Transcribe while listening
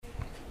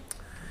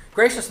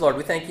Gracious Lord,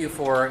 we thank you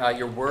for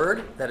your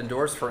word that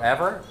endures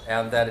forever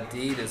and that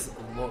indeed is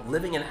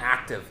living and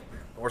active,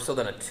 more so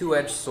than a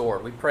two-edged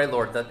sword. We pray,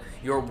 Lord, that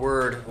your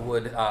word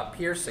would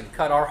pierce and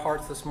cut our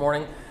hearts this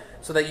morning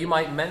so that you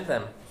might mend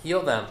them,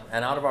 heal them,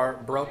 and out of our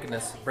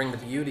brokenness bring the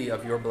beauty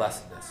of your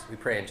blessedness. We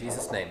pray in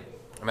Jesus' name.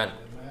 Amen.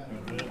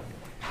 Amen.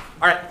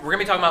 All right, we're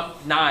going to be talking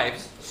about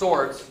knives,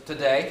 swords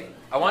today.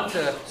 I want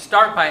to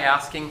start by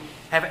asking,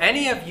 have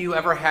any of you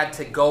ever had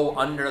to go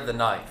under the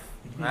knife?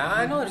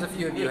 I know there's a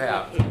few of you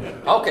have.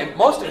 Okay,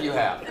 most of you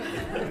have.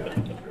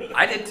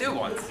 I did too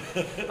once.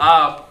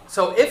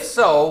 So if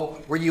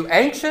so, were you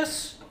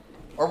anxious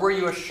or were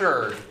you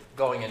assured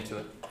going into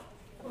it?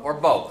 Or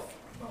both?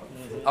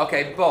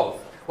 Okay,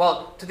 both.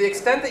 Well, to the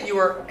extent that you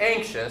were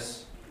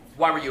anxious,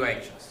 why were you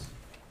anxious?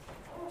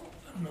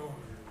 Unknown.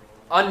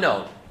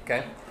 Unknown,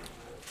 okay.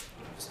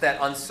 Just that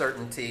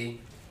uncertainty.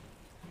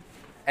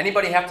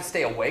 Anybody have to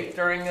stay awake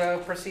during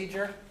a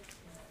procedure?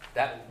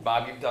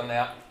 Bob, you've done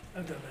that?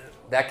 I've done that.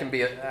 That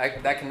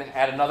can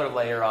add another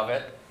layer of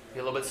it. Be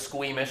a little bit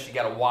squeamish. You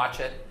got to watch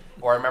it.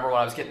 Or I remember when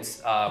I was getting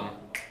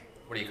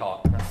what do you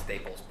call it? Not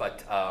staples,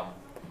 but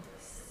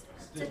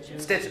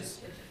stitches.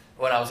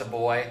 When I was a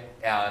boy,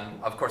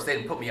 and of course they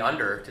didn't put me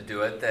under to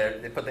do it.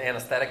 They put the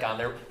anesthetic on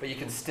there, but you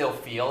can still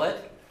feel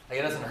it. Like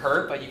it doesn't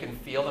hurt, but you can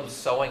feel them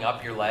sewing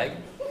up your leg.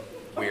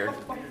 Weird.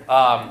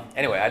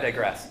 Anyway, I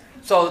digress.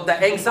 So the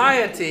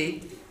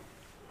anxiety,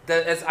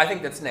 I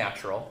think that's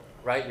natural.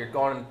 Right? You're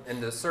going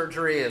into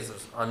surgery as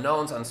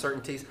unknowns,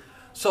 uncertainties.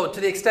 So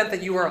to the extent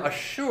that you were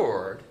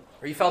assured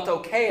or you felt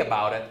okay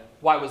about it,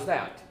 why was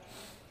that?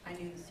 I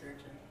knew the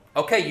surgeon.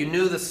 Okay, you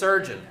knew the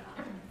surgeon.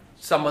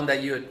 Someone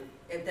that you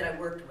had... That I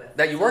worked with.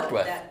 That you worked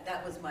with.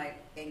 That was my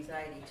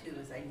anxiety too,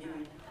 is I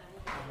knew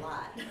a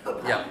lot.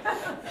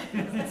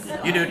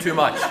 Yeah. You knew too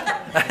much.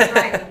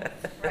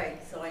 Right.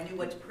 So I knew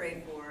what to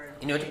pray for.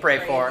 You knew what to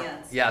pray for.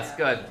 Against, yes,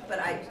 good. But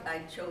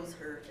I chose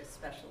her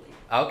especially.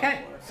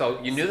 Okay,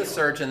 so you knew the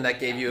surgeon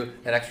that gave you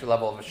that extra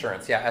level of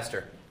assurance. Yeah,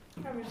 Esther.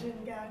 I was in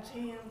God's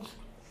hands.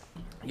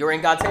 You were in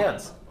God's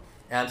hands.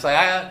 And so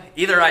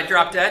either I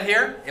drop dead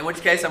here, in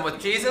which case I'm with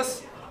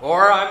Jesus,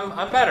 or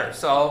I'm better.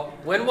 So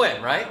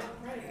win-win, right?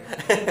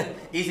 Right.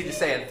 Easy to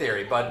say in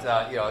theory, but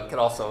it could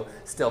also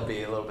still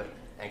be a little bit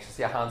anxious.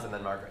 Yeah, Hans and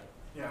then Margaret.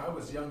 Yeah, I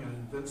was young and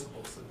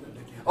invincible, so it didn't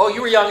make Oh,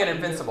 you were young and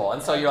invincible,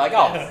 and so you're like,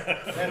 oh.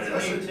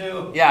 That's me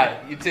too.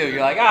 Yeah, you too.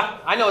 You're like,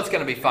 I know it's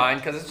going to be fine,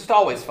 because it's just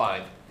always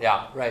fine.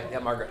 Yeah, right. Yeah,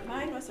 Margaret.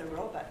 Mine was a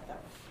robot, though.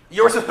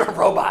 Yours was a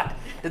robot.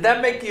 Did that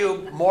make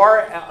you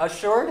more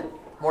assured,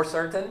 more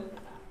certain?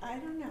 I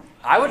don't know.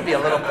 I would be a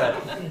little bit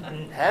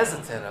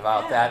hesitant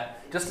about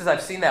that, just as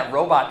I've seen that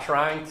robot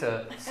trying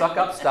to suck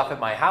up stuff at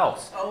my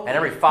house, and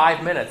every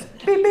 5 minutes,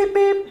 beep, beep,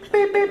 beep,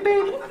 beep, beep,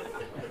 beep.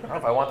 I don't know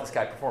if I want this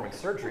guy performing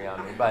surgery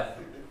on me, but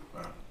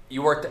it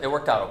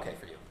worked out okay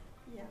for you.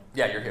 Yeah.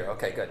 Yeah, you're here.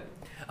 Okay, good.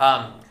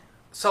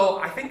 So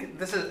I think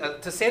this is,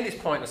 to Sandy's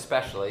point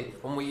especially,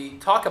 when we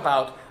talk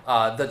about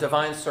the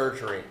divine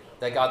surgery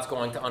that God's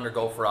going to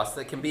undergo for us,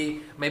 that can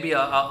be maybe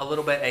a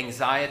little bit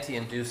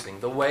anxiety-inducing,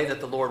 the way that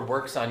the Lord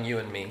works on you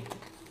and me.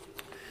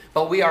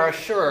 But we are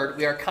assured,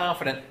 we are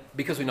confident,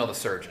 because we know the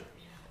surgeon.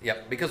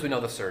 Yep, because we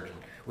know the surgeon.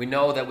 We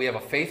know that we have a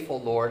faithful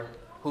Lord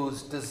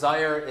whose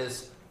desire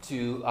is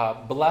to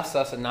bless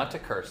us and not to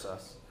curse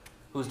us,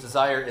 whose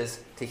desire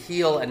is to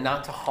heal and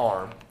not to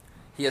harm.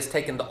 He has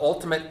taken the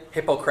ultimate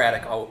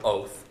Hippocratic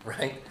oath,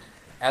 right?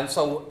 And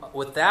so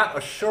with that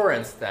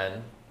assurance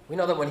then, we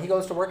know that when he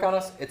goes to work on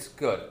us, it's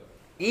good.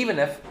 Even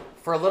if,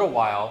 for a little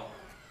while,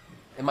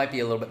 it might be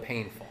a little bit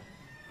painful.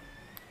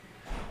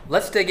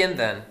 Let's dig in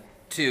then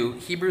to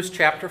Hebrews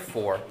chapter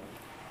 4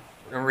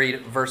 and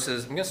read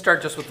verses. I'm going to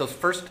start just with those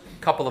first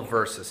couple of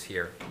verses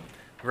here.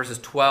 Verses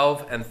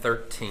 12 and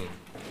 13.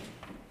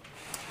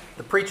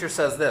 The preacher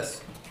says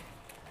this: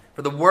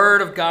 "For the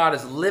word of God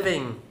is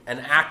living and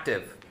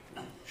active,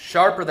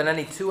 sharper than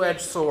any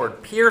two-edged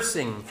sword,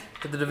 piercing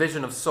to the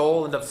division of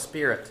soul and of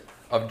spirit,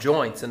 of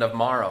joints and of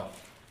marrow,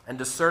 and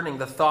discerning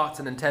the thoughts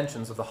and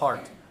intentions of the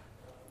heart.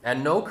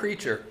 And no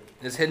creature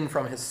is hidden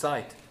from his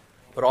sight,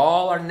 but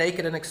all are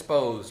naked and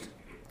exposed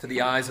to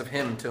the eyes of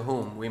him to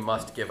whom we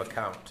must give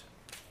account."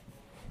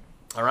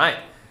 All right.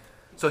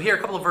 So here, a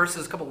couple of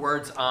verses, a couple of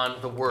words on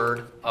the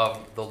word of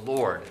the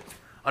Lord.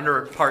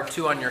 Under part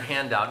 2 on your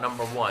handout,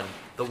 number 1,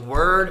 the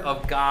word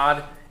of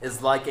God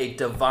is like a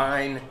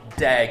divine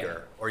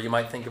dagger, or you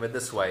might think of it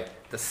this way,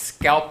 the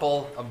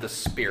scalpel of the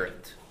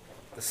Spirit.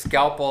 The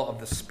scalpel of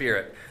the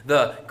Spirit.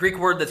 The Greek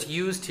word that's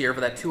used here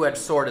for that two-edged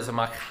sword is a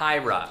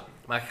machaira.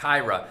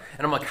 Machaira.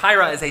 And a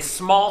machaira is a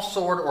small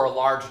sword or a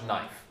large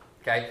knife.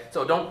 Okay?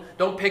 So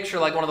don't picture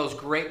like one of those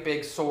great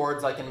big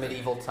swords like in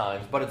medieval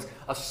times, but it's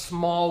a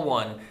small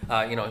one.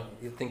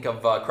 You think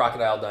of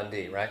Crocodile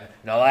Dundee, right?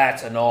 No,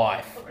 that's a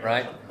knife,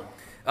 right?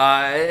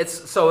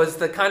 It's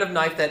the kind of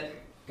knife that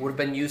would have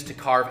been used to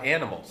carve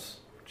animals.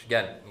 Which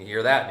again, you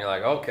hear that and you're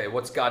like, okay,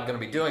 what's God going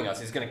to be doing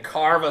us? He's going to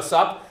carve us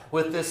up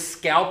with this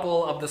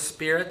scalpel of the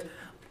Spirit?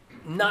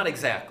 Not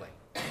exactly.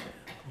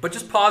 But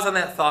just pause on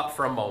that thought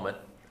for a moment.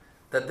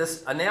 that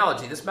this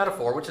analogy, this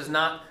metaphor, which is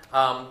not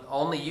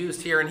only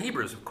used here in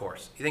Hebrews, of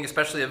course. You think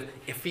especially of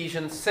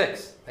Ephesians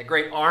 6, that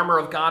great armor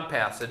of God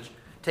passage.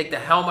 Take the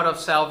helmet of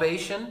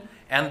salvation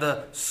and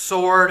the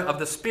sword of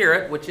the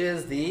Spirit, which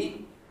is the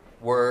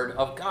Word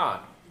of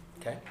God.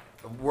 Okay?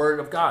 The Word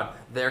of God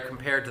there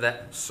compared to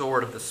that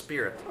sword of the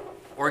Spirit.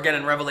 Or again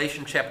in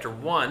Revelation chapter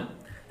 1,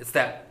 it's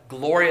that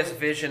glorious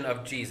vision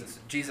of Jesus.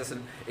 Jesus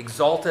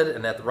exalted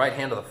and at the right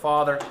hand of the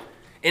Father.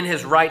 In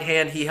his right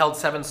hand he held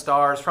 7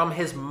 stars. From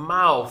his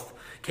mouth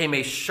came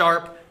a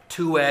sharp,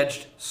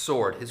 two-edged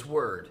sword, his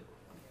word.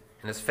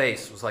 And his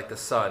face was like the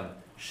sun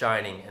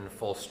shining in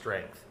full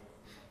strength.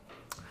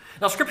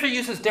 Now, Scripture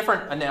uses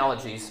different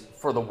analogies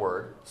for the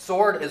word.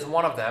 Sword is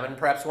one of them, and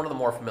perhaps one of the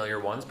more familiar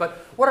ones.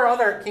 But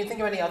can you think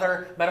of any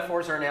other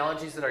metaphors or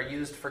analogies that are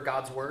used for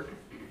God's word?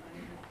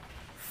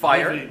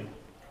 Fire. Living.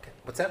 Okay.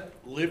 What's that?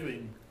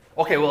 Living.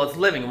 Okay, well, it's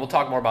living, and we'll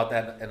talk more about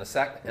that in a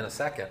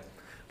second.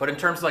 But in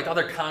terms of like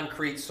other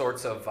concrete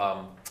sorts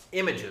of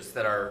images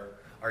that are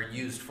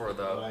used for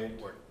the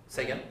Light. word.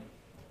 Say again?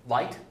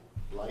 Light?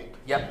 Light.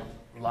 Yep.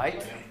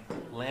 Light.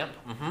 Lamp.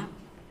 Mm-hmm.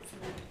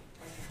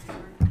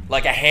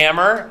 Like a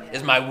hammer.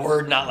 Is my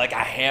word not like a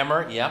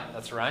hammer? Yep,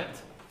 that's right.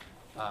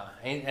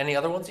 Any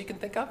other ones you can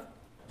think of?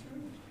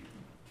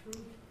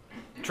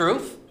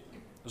 Truth?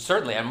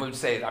 Certainly. I would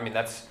say,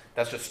 that's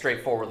just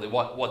straightforwardly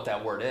what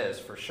that word is,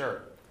 for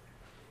sure.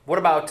 What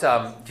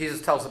about,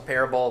 Jesus tells the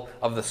parable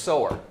of the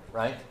sower,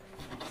 right?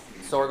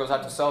 The sower goes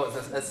out to sow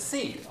as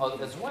seed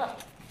as well.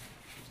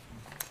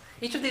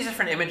 Each of these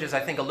different images, I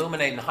think,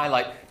 illuminate and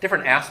highlight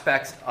different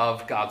aspects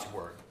of God's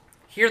word.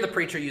 Here the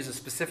preacher uses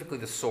specifically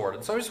the sword.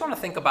 And so I just want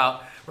to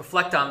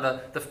reflect on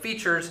the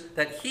features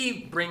that he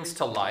brings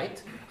to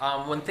light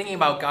when thinking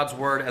about God's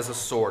word as a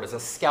sword, as a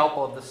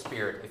scalpel of the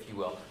Spirit, if you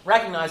will.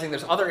 Recognizing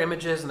there's other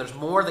images and there's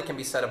more that can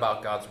be said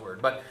about God's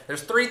word. But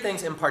there's 3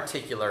 things in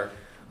particular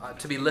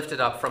to be lifted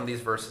up from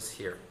these verses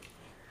here.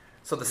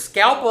 So the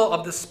scalpel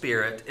of the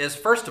Spirit is,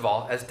 first of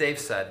all, as Dave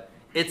said,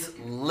 it's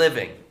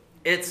living.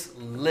 It's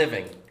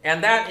living.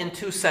 And that in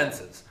 2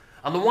 senses.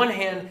 On the one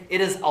hand,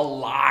 it is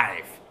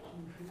alive.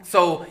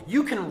 So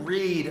you can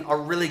read a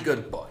really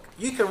good book.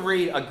 You can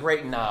read a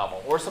great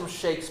novel or some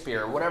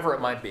Shakespeare or whatever it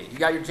might be. You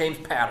got your James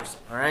Patterson,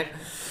 all right?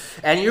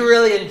 And you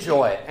really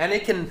enjoy it. And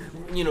it can,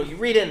 you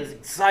read it and it's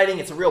exciting.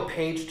 It's a real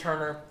page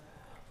turner.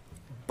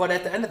 But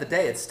at the end of the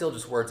day, it's still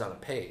just words on a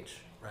page,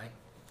 right?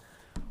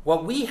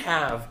 What we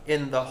have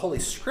in the Holy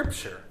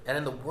Scripture and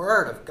in the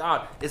Word of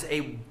God is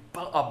a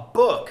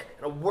book,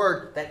 a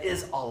word that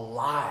is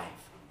alive,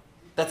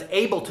 that's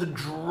able to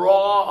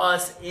draw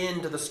us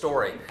into the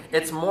story.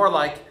 It's more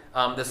like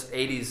this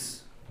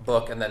 80s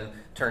book and then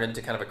turned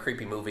into kind of a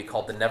creepy movie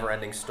called The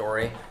Never-Ending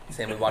Story.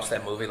 Sam, we watched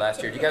that movie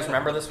last year. Do you guys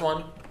remember this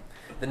one?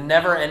 The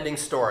Never-Ending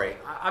Story.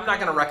 I'm not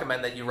going to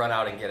recommend that you run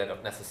out and get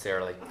it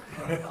necessarily.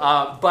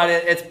 But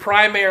its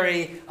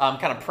primary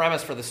kind of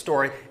premise for the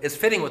story is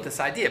fitting with this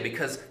idea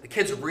because the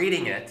kid's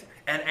reading it,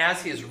 and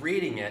as he is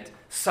reading it,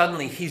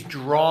 suddenly he's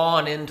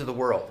drawn into the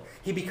world.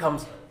 He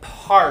becomes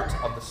part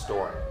of the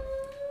story.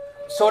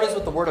 So it is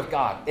with the Word of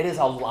God. It is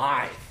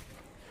alive.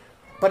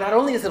 But not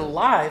only is it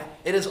alive,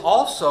 it is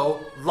also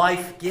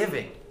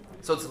life-giving.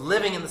 So it's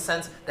living in the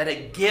sense that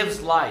it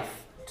gives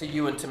life to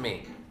you and to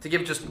me. To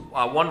give just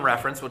one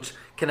reference, which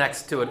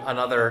connects to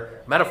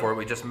another metaphor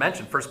we just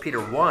mentioned, 1 Peter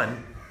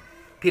 1,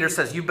 Peter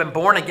says, "You've been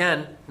born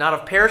again, not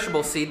of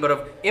perishable seed, but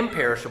of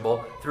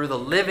imperishable, through the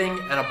living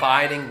and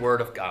abiding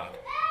Word of God."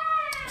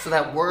 So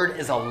that Word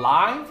is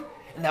alive,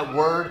 and that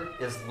Word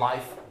is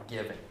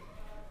life-giving.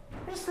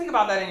 Just think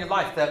about that in your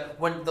life, that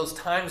when those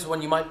times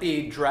when you might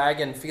be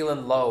dragging,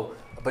 feeling low,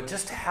 but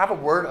just to have a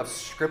word of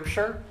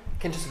Scripture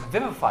can just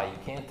vivify you,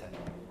 can't it?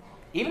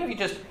 Even if you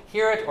just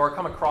hear it or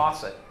come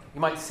across it.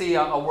 You might see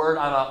a word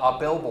on a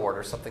billboard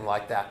or something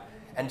like that.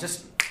 And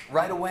just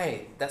right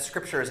away, that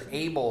Scripture is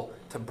able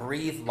to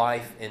breathe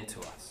life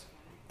into us.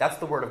 That's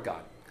the Word of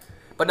God.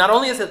 But not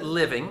only is it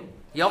living,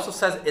 he also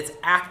says it's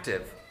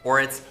active or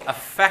it's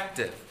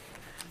effective.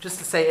 Just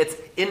to say it's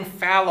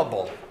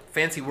infallible.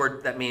 Fancy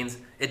word that means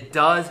it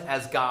does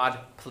as God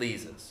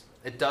pleases.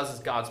 It does as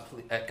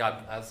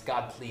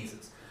God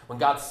pleases. When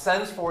God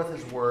sends forth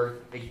his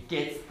word, it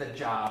gets the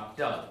job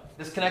done.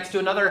 This connects to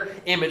another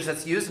image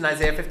that's used in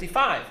Isaiah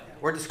 55,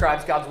 where it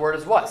describes God's word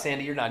as what?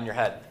 Sandy, you're nodding your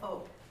head.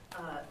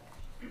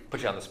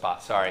 Put you on the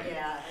spot, sorry.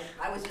 Yeah,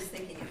 I was just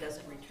thinking it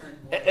doesn't return.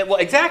 Well,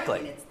 exactly.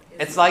 I mean,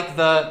 It's like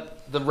the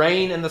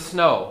rain and the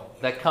snow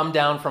that come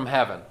down from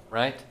heaven,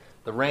 right?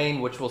 The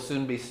rain, which will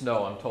soon be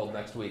snow, I'm told,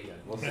 next weekend.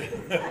 We'll see.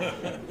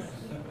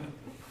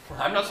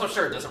 I'm not so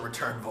sure it doesn't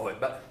return void,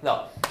 but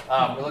no,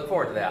 we look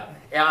forward to that.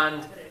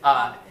 And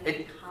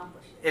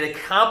it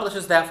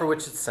accomplishes that for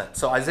which it's sent.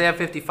 So Isaiah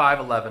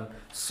 55:11,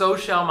 "So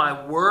shall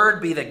my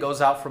word be that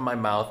goes out from my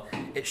mouth.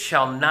 It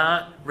shall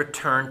not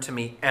return to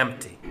me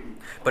empty,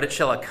 but it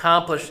shall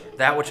accomplish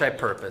that which I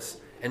purpose,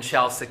 and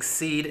shall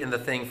succeed in the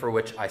thing for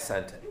which I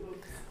sent it."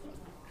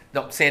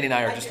 No, Sandy and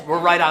I are we're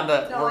right on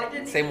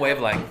the same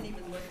wavelength.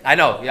 I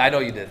know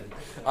you did.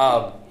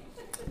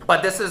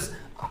 But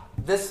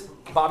this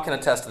Bob can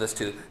attest to this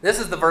too. This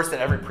is the verse that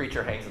every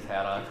preacher hangs his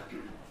hat on.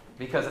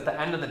 Because at the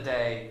end of the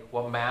day,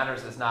 what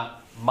matters is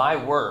not my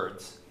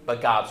words,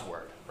 but God's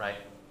word, right?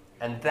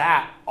 And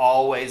that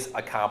always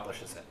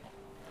accomplishes it.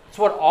 It's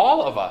what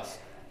all of us,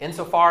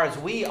 insofar as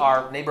we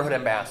are neighborhood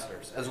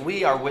ambassadors, as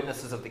we are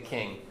witnesses of the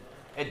King,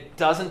 it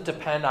doesn't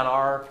depend on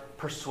our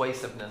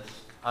persuasiveness,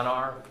 on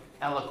our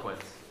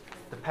eloquence.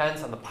 It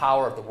depends on the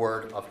power of the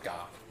Word of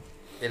God.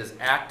 It is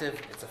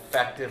active, it's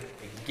effective,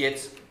 it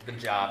gets the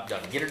job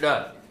done. Get it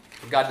done.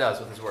 What God does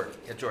with His Word.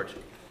 Yeah, George.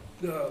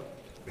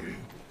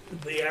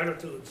 The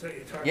attitudes that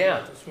you talked Yeah.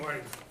 about this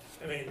morning,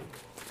 I mean,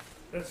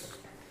 that's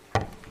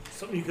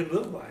something you can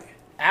live by.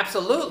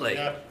 Absolutely.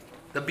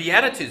 The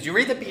Beatitudes. You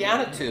read the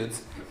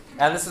Beatitudes,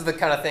 and this is the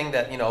kind of thing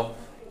that,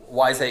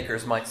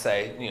 wiseacres might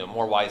say,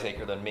 more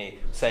wiseacre than me,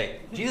 say,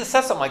 Jesus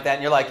says something like that,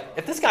 and you're like,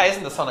 if this guy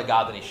isn't the Son of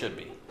God, then he should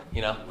be,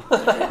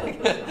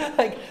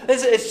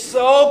 it's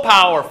so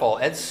powerful,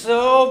 it's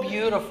so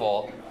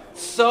beautiful,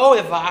 so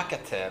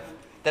evocative,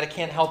 that it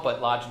can't help but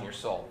lodge in your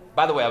soul.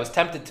 By the way, I was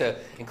tempted to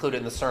include it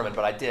in the sermon,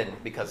 but I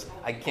didn't, because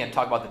I can't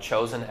talk about The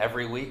Chosen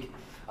every week.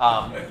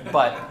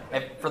 But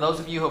for those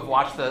of you who have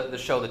watched the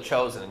show The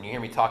Chosen, and you hear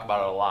me talk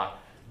about it a lot,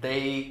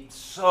 they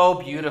so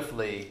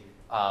beautifully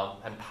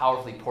and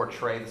powerfully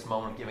portray this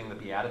moment of giving the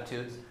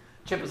Beatitudes.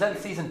 Chip, was that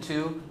in season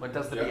 2 when it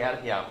does the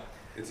Beatitudes? Yeah.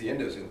 It's the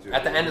end of season 2.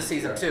 At the end of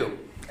season 2.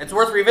 It's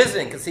worth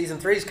revisiting because season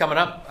 3 is coming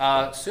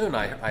up soon,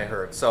 I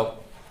heard. So,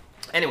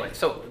 anyway,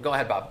 so go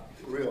ahead, Bob.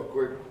 Real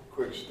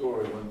quick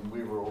story. When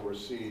we were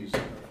overseas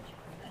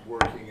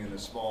working in a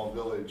small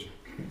village,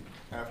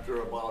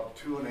 after about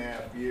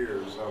 2.5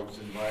 years, I was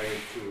invited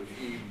to an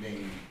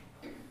evening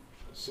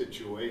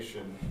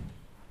situation.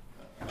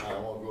 I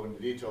won't go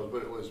into details,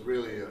 but it was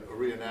really a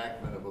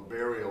reenactment of a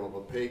burial of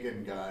a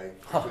pagan guy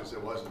because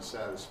it wasn't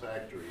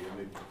satisfactory,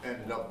 and they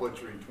ended up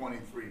butchering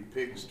 23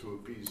 pigs to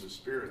appease the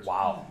spirits.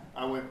 Wow.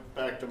 I went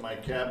back to my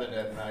cabin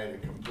that night, a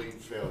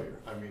complete failure.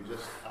 I mean,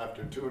 just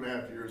after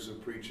 2.5 years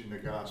of preaching the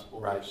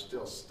gospel, I was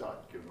still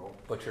stuck,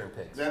 Butcher and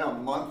pigs. Then a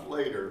month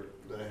later,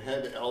 the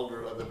head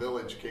elder of the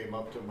village came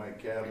up to my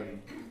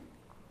cabin.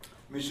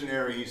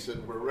 Missionary, he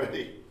said, "We're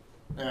ready."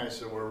 And I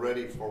said, "We're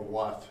ready for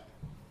what?"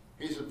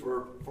 He said,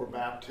 for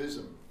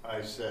baptism.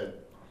 I said,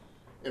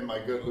 in my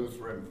good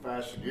Lutheran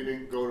fashion, "You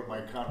didn't go to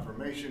my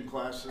confirmation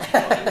classes."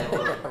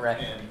 Right.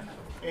 And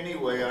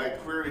anyway, I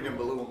queried him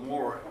a little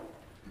more.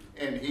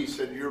 And he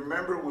said, "You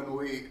remember when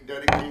we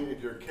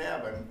dedicated your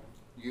cabin,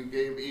 you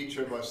gave each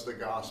of us the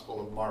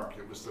Gospel of Mark.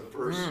 It was the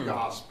first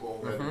gospel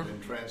that had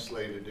been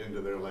translated into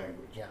their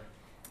language. Yeah.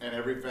 And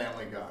every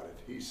family got it."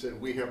 He said,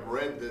 "We have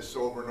read this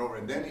over and over."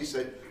 And then he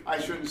said, I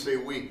shouldn't say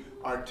we,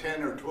 our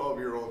 10 or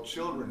 12-year-old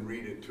children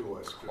read it to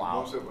us, because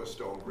Wow. most of us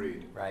don't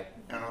read. Right.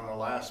 And on the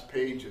last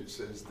page it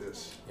says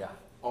this. Yeah.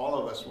 All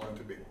of us want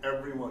to be,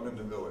 everyone in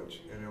the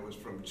village. And it was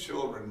from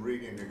children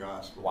reading the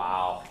gospel.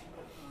 Wow.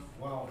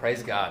 Wow.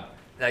 Praise God.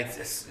 Like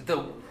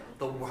the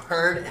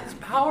word is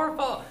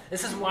powerful.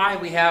 This is why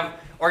we have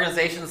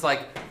organizations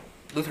like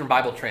Lutheran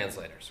Bible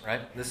Translators,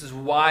 right? This is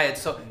why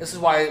this is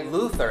why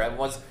Luther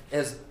was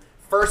his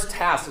first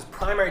task, his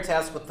primary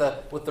task with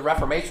the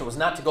Reformation was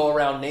not to go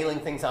around nailing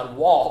things on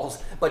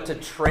walls, but to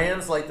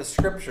translate the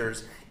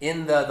scriptures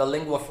in the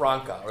lingua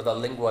franca, or the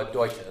lingua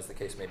deutsche, as the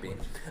case may be,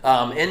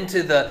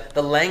 into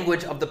the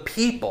language of the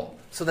people,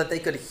 so that they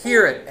could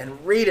hear it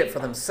and read it for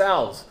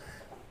themselves.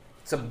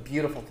 It's a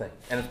beautiful thing.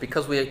 And it's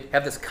because we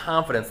have this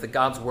confidence that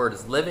God's word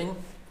is living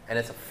and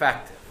it's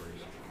effective.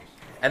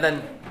 And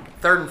then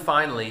third and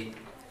finally,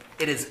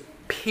 it is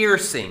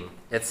piercing,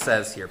 it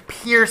says here.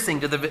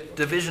 Piercing to the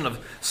division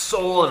of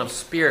soul and of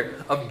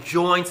spirit, of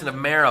joints and of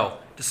marrow,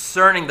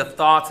 discerning the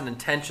thoughts and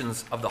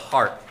intentions of the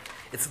heart.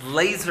 It's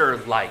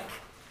laser-like.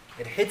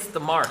 It hits the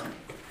mark.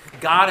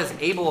 God is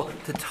able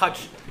to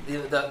touch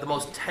the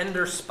most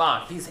tender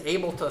spot. He's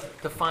able to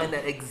find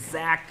that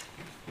exact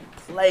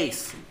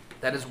place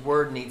that his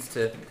word needs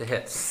to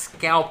hit.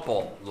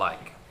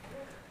 Scalpel-like.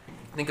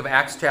 Think of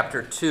Acts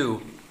chapter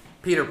 2.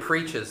 Peter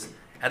preaches,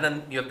 and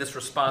then you have this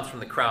response from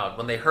the crowd.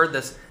 When they heard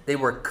this, they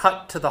were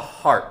cut to the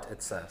heart,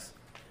 it says.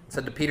 It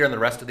said to Peter and the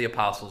rest of the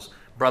apostles,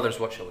 "Brothers,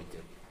 what shall we do?"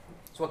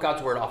 It's what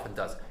God's word often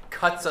does.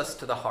 Cuts us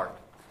to the heart.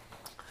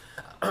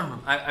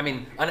 I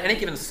mean, on any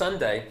given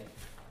Sunday,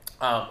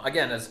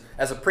 again,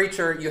 as a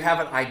preacher, you have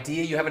an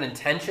idea, you have an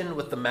intention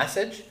with the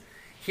message.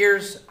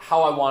 Here's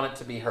how I want it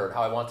to be heard,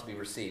 how I want it to be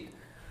received.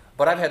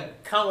 But I've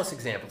had countless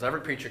examples.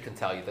 Every preacher can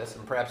tell you this,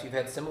 and perhaps you've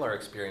had similar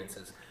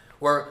experiences,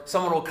 where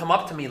someone will come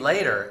up to me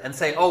later and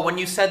say, "Oh, when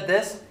you said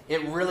this,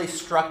 it really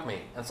struck me."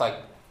 And it's like,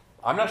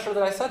 I'm not sure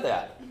that I said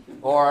that.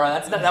 Or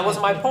that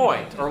wasn't my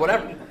point, or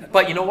whatever.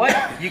 But you know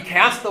what? You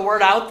cast the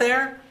word out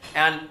there,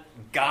 and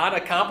God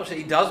accomplishes it.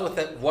 He does with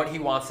it what he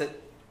wants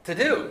it to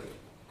do.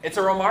 It's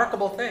a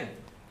remarkable thing.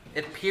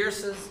 It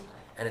pierces,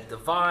 and it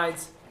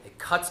divides, it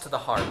cuts to the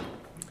heart.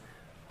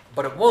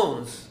 But it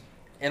wounds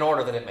in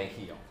order that it may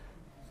heal.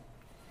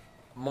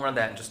 More on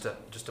that in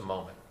just a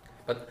moment.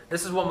 But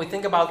this is when we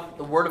think about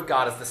the Word of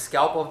God as the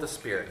scalpel of the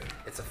Spirit.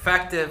 It's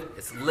effective,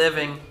 it's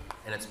living,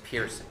 and it's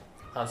piercing.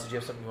 Hans, did you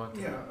have something you want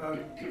to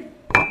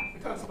Yeah,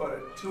 talks about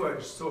a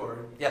two-edged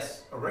sword.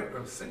 Yes,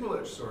 A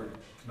single-edged sword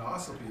can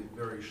also be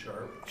very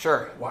sharp.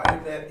 sure. Why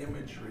that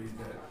imagery?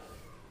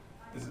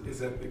 Is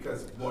that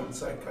because one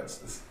side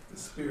cuts the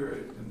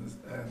spirit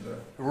and the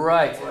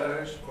Right.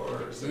 flesh,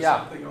 or is there Yeah.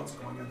 something else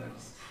going on there?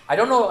 I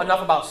don't know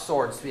enough about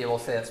swords to be able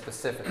to say that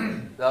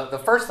specifically. The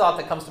first thought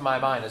that comes to my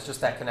mind is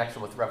just that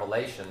connection with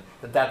Revelation,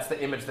 that's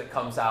the image that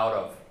comes out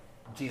of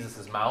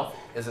Jesus' mouth,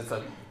 is it's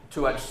a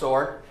two-edged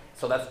sword.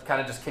 So that's kind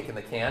of just kicking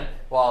the can.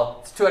 Well,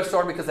 it's a two-edged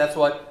sword because that's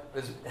what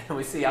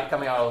we see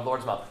coming out of the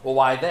Lord's mouth. Well,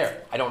 why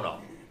there? I don't know.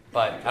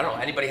 But I don't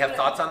know. Anybody have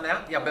thoughts on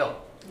that? Yeah, Bill.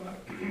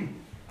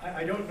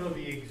 I don't know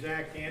the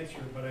exact answer,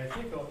 but I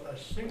think a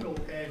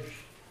single-edged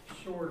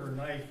sword or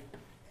knife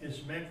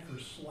is meant for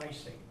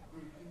slicing.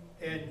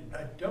 And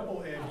a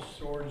double-edged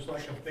sword is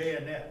like a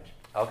bayonet.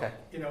 Okay.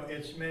 You know,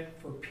 it's meant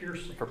for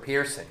piercing. For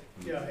piercing.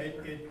 Yeah,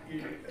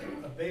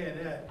 a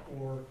bayonet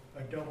or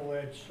a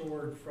double-edged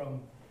sword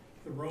from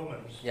the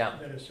Romans Yeah.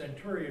 that a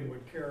centurion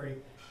would carry,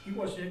 he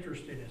wasn't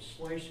interested in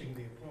slicing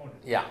the opponent.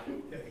 Yeah.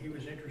 He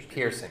was interested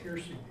Piercing. in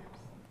piercing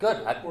the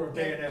opponent. Good. Or a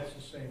bayonet's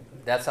the same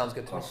thing. That sounds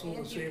good to me. Also the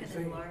And same you can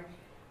thing.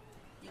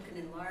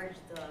 enlarge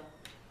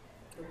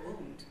the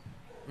wound.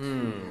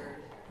 Mm.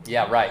 for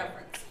Yeah, right.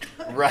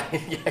 reference.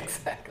 Right. Yeah,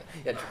 exactly.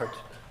 Yeah, George.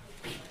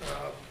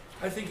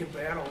 I think in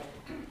battle,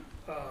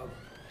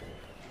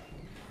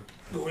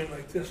 going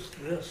like this to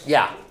this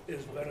Yeah.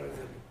 is better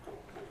than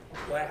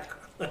whack.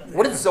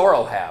 What did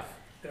Zorro have?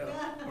 Yeah.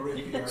 Or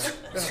if you are-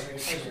 A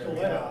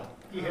stiletto,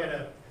 he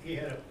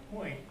had a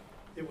point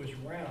that was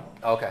round.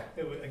 Okay.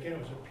 Again, it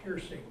was a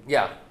piercing.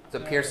 Yeah, it's a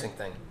piercing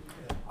thing.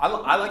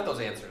 I like those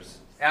answers.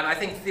 And I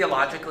think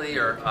theologically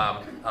or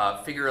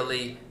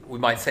figuratively, we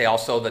might say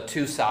also the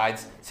two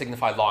sides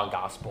signify law and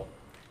gospel.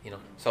 You know,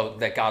 so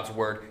that God's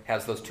word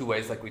has those two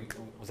ways, like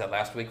was that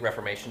last week,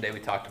 Reformation Day, we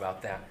talked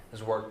about that.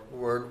 His word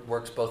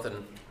works both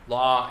in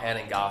law and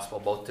in gospel,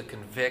 both to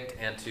convict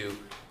and to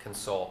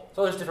console.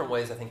 So there's different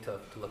ways, I think, to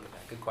look at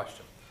that. Good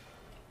question.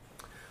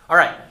 All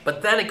right,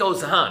 but then it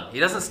goes on. He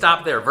doesn't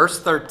stop there. Verse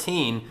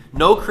 13,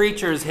 no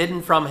creature is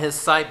hidden from his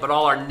sight, but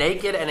all are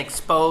naked and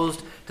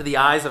exposed to the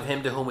eyes of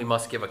him to whom we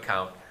must give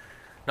account.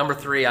 Number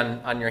 3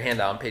 on your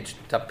handout, on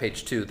top of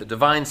page 2, the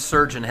divine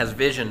surgeon has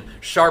vision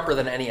sharper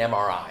than any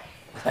MRI.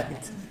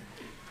 Right?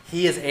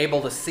 He is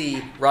able to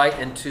see right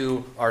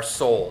into our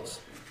souls.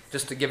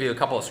 Just to give you a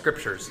couple of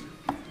scriptures.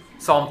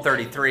 Psalm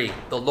 33,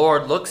 the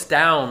Lord looks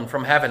down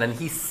from heaven and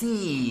he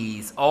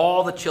sees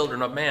all the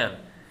children of man.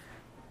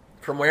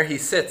 From where he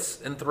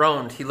sits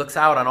enthroned, he looks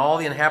out on all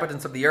the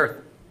inhabitants of the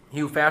earth. He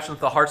who fashions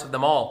the hearts of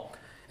them all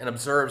and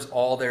observes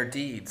all their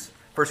deeds.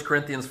 1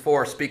 Corinthians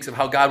 4 speaks of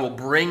how God will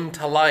bring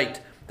to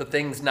light the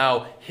things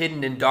now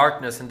hidden in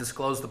darkness and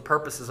disclose the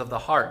purposes of the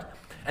heart.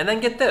 And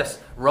then get this,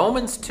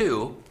 Romans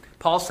 2,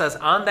 Paul says,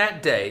 on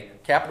that day,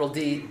 capital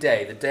D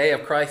day, the day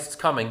of Christ's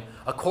coming,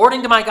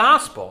 according to my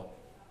gospel,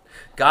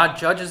 God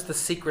judges the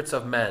secrets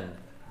of men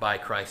by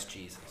Christ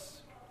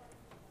Jesus.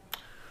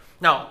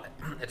 Now,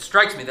 it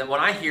strikes me that when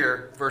I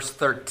hear verse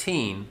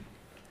 13,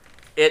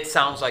 it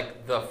sounds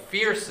like the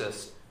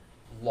fiercest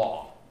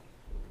law.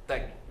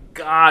 That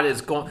God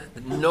is going,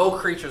 that no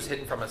creature is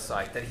hidden from his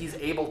sight, that he's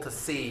able to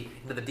see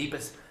into the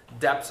deepest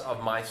depths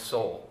of my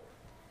soul.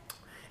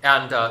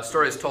 And a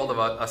story is told of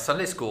a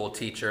Sunday school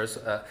teacher,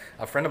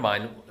 a friend of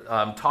mine,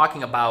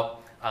 talking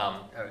about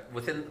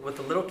with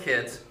the little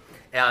kids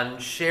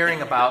and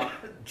sharing about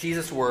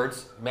Jesus'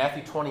 words,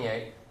 Matthew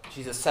 28.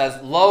 Jesus says,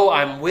 lo,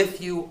 I'm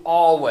with you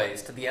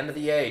always to the end of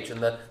the age.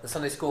 And the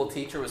Sunday school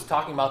teacher was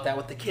talking about that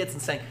with the kids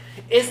and saying,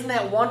 isn't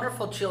that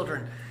wonderful,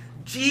 children?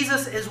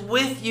 Jesus is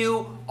with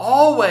you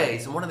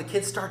always. And one of the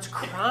kids starts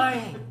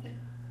crying.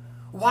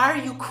 Why are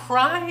you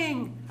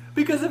crying?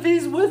 Because if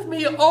he's with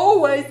me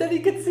always, then he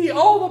can see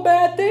all the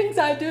bad things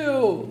I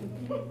do.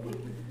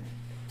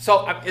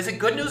 So is it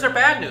good news or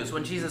bad news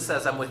when Jesus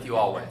says, I'm with you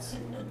always?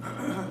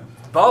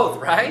 Both,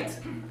 right?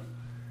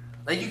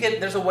 Like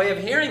there's a way of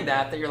hearing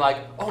that you're like,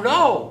 oh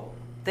no,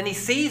 then he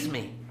sees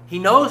me. He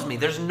knows me.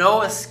 There's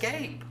no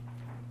escape.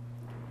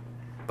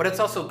 But it's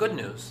also good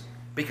news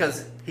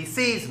because he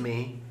sees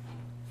me,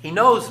 he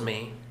knows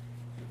me,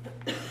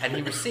 and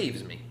he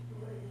receives me.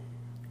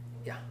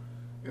 Yeah.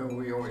 You know,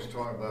 we always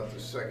talk about the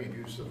second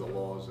use of the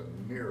law as a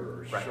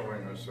mirror Right.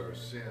 showing us our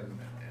sin,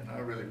 and I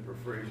really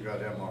prefer you've got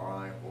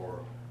MRI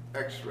or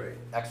X-ray.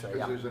 X-ray,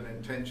 yeah. Because there's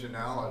an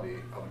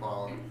intentionality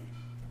about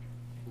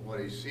what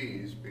he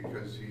sees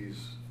because he's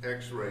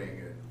X-raying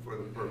it for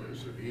the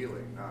purpose of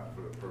healing, not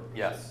for the purpose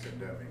Yes. of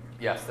condemning it.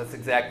 Yes, that's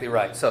exactly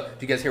right. So, do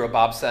you guys hear what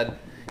Bob said?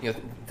 You know,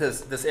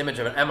 this image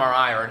of an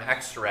MRI or an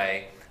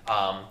X-ray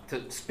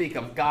to speak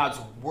of God's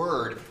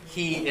word.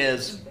 He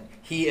is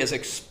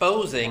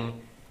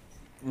exposing,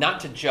 not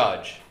to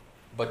judge,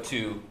 but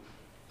to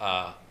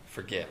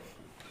forgive,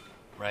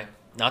 right?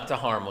 Not to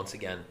harm once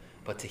again,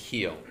 but to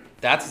heal.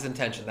 That's his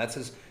intention. That's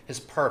his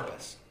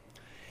purpose.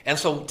 And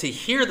so, to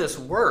hear this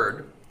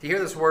word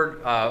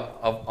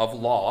of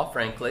law,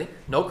 frankly,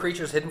 no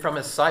creature is hidden from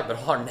his sight, but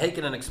all are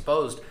naked and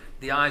exposed to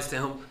the eyes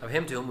of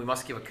him to whom we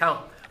must give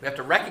account. We have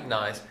to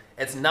recognize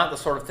It's not the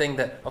sort of thing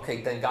that,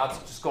 okay, then God's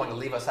just going to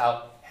leave us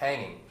out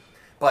hanging.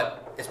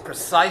 But it's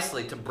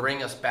precisely to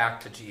bring us back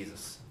to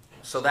Jesus,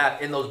 so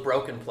that in those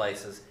broken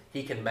places,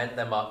 he can mend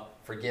them up,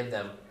 forgive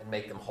them, and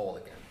make them whole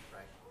again.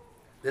 Right?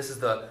 This is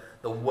the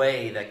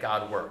way that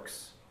God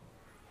works.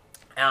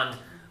 And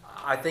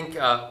I think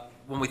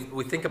when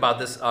we think about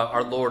this,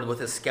 our Lord with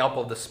his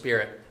scalpel of the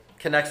Spirit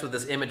connects with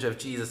this image of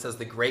Jesus as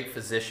the great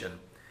physician.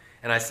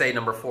 And I say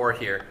number 4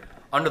 here,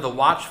 under the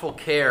watchful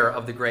care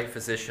of the great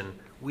physician,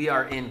 we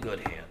are in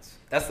good hands.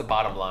 That's the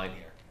bottom line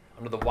here.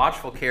 Under the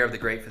watchful care of the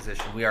great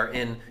physician, we are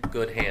in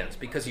good hands.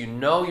 Because you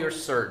know your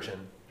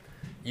surgeon,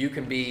 you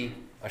can be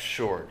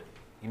assured.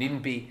 You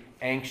needn't be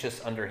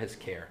anxious under his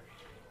care.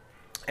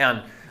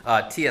 And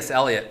T.S.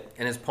 Eliot,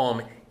 in his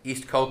poem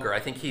East Coker,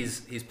 I think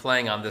he's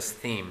playing on this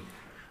theme.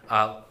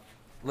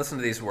 Listen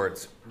to these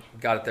words.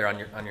 Got it there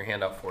on your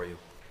handout for you.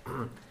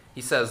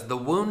 He says, "The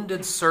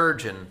wounded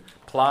surgeon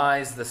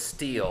plies the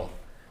steel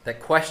that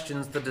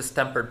questions the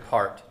distempered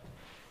part.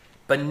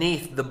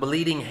 Beneath the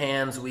bleeding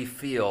hands we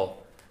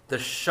feel the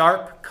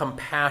sharp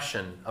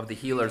compassion of the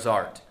healer's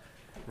art,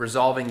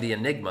 resolving the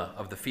enigma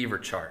of the fever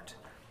chart."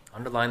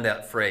 Underline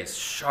that phrase,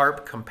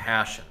 sharp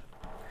compassion.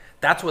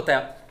 That's what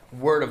that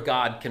word of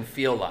God can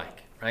feel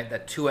like, right?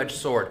 That two-edged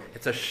sword.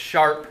 It's a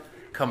sharp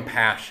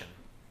compassion.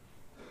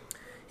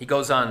 He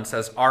goes on and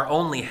says, "Our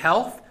only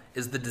health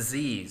is the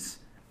disease,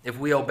 if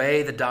we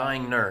obey the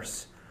dying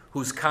nurse,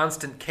 whose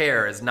constant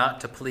care is not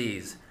to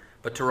please,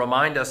 but to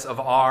remind us of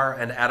our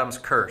and Adam's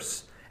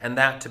curse, and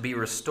that to be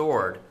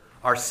restored,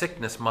 our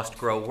sickness must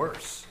grow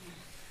worse."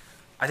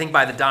 I think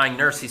by the dying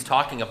nurse, he's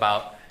talking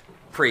about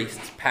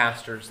priests,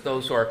 pastors,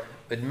 those who are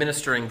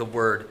administering the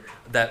word,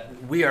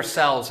 that we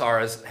ourselves are,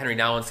 as Henry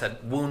Nouwen said,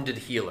 wounded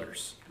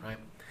healers, right?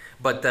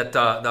 But that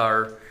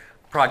our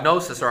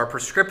prognosis or our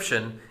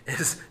prescription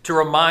is to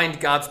remind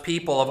God's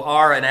people of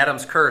our and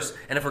Adam's curse.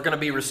 And if we're going to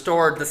be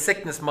restored, the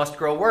sickness must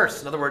grow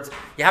worse. In other words,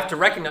 you have to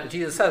recognize,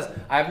 Jesus says,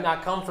 "I have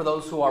not come for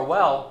those who are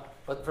well,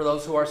 but for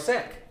those who are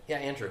sick." Yeah,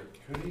 Andrew.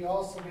 Could he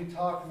also be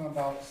talking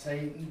about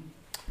Satan,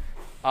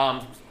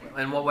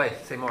 In what way?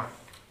 Say more.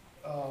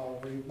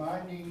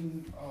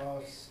 reminding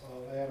us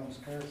of Adam's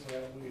curse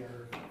that we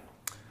are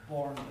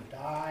born to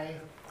die?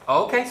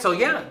 Okay, so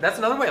yeah, that's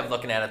another way of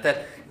looking at it.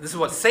 That this is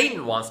what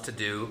Satan wants to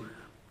do.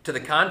 To the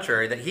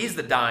contrary, that he's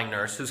the dying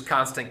nurse whose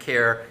constant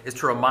care is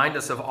to remind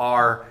us of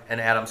our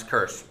and Adam's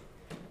curse.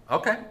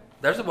 Okay,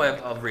 there's a way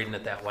of reading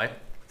it that way.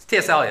 It's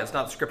T.S. Eliot, it's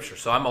not scripture,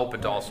 so I'm open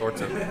to all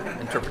sorts of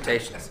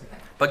interpretations.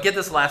 But get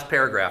this last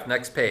paragraph,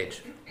 next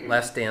page,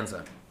 last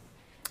stanza.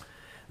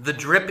 "The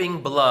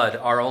dripping blood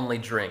our only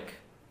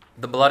drink,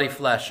 the bloody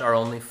flesh our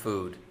only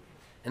food,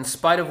 in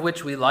spite of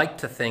which we like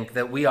to think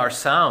that we are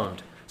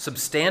sound,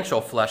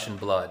 substantial flesh and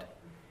blood.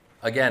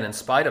 Again, in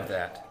spite of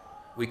that,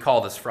 we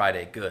call this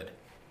Friday good."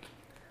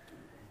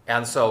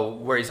 And so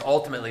where he's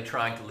ultimately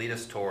trying to lead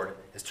us toward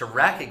is to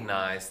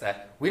recognize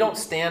that we don't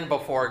stand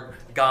before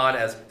God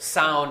as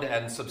sound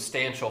and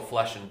substantial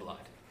flesh and blood.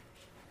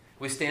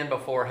 We stand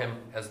before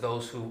him as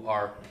those who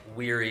are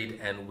wearied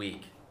and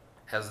weak,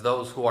 as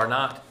those who are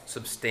not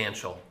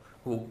substantial,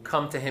 who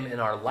come to him in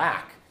our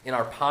lack, in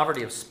our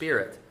poverty of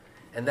spirit,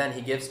 and then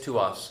he gives to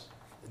us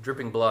the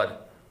dripping blood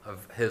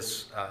of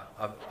his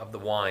of the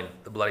wine,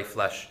 the bloody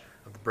flesh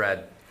of the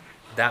bread.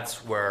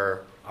 That's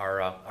where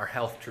our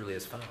health truly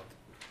is found.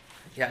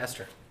 Yeah,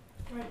 Esther.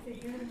 Like the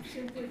hymn,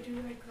 simply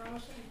to thy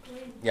cross I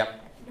cling.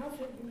 Yep.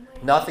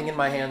 Nothing in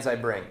my hands I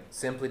bring.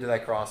 Simply to thy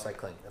cross I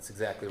cling. That's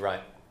exactly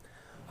right.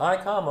 I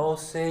come, O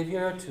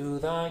Savior, to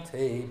thy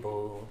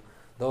table,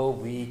 though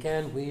weak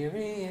and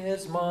weary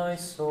is my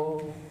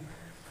soul.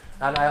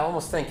 And I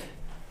almost think,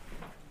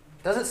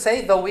 does it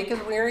say though weak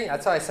and weary?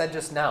 That's what I said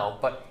just now,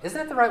 but isn't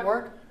that the right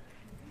word?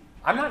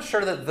 I'm not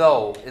sure that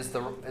though is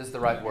the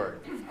right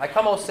word. I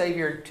come, O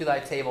Savior, to thy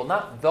table,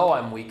 not though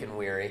I'm weak and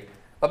weary,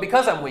 but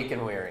because I'm weak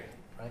and weary,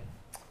 right?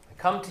 I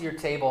come to your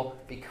table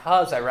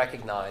because I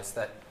recognize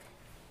that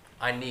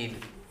I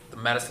need the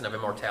medicine of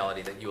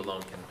immortality that you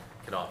alone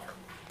can offer.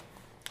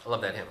 I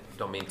love that hymn.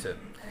 Don't mean to.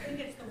 I think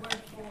it's the word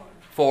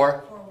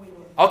For? for we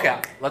will.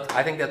 Okay.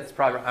 I think that's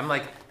probably right. I'm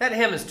like, that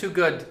hymn is too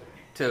good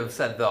to have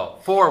said though.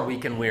 For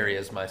weak and weary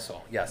is my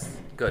soul. Yes.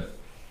 Good.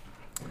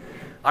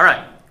 All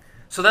right.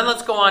 So then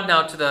let's go on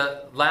now to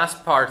the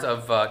last part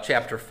of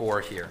chapter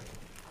 4 here.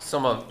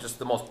 Some of just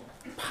the most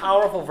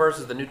powerful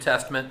verses of the New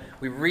Testament.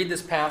 We read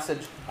this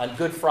passage on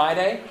Good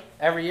Friday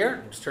every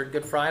year. Just heard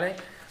Good Friday.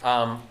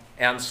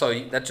 And so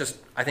that just,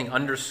 I think,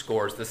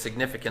 underscores the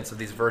significance of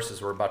these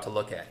verses we're about to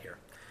look at here.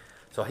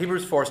 So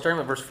Hebrews 4, starting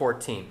with verse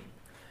 14.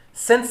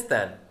 "Since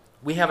then,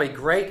 we have a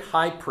great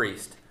high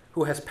priest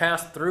who has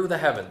passed through the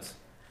heavens,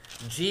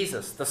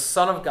 Jesus, the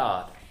Son of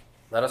God.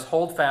 Let us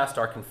hold fast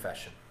our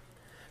confession.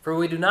 For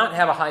we do not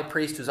have a high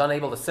priest who's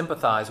unable to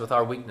sympathize with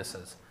our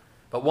weaknesses,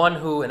 but one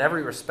who, in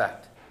every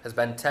respect, has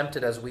been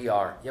tempted as we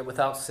are, yet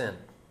without sin.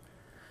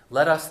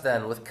 Let us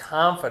then, with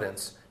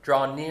confidence,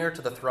 draw near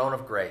to the throne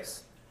of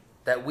grace,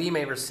 that we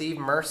may receive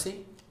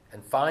mercy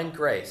and find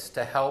grace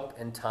to help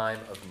in time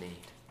of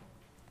need."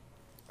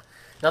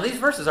 Now, these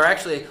verses are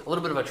actually a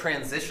little bit of a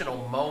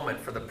transitional moment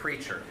for the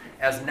preacher,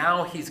 as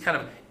now he's kind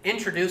of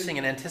introducing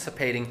and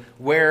anticipating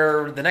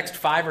where the next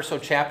 5 or so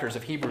chapters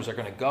of Hebrews are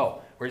going to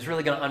go, where he's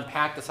really going to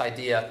unpack this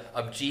idea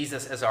of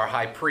Jesus as our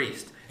high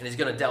priest. And he's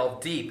going to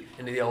delve deep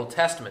into the Old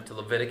Testament, to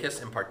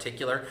Leviticus in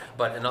particular,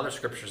 but in other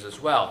scriptures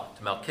as well,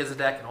 to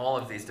Melchizedek and all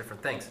of these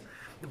different things.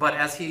 But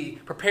as he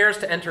prepares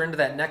to enter into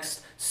that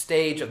next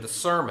stage of the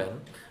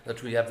sermon,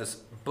 that we have this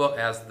book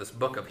as this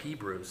book of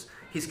Hebrews,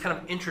 he's kind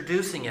of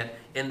introducing it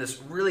in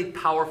this really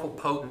powerful,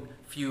 potent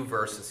few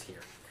verses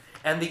here.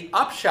 And the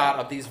upshot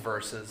of these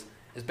verses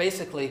is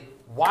basically,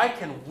 why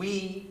can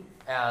we,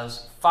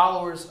 as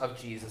followers of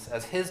Jesus,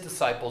 as his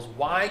disciples,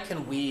 why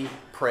can we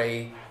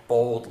pray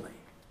boldly?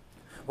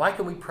 Why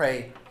can we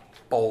pray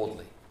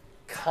boldly,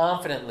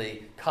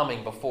 confidently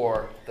coming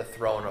before the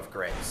throne of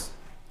grace?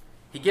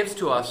 He gives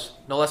to us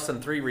no less than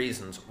 3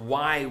 reasons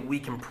why we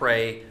can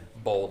pray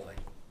boldly.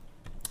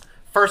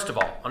 First of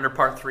all, under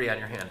part 3 on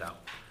your handout,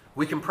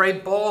 we can pray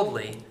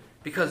boldly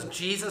because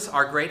Jesus,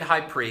 our great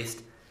high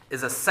priest,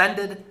 is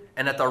ascended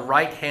and at the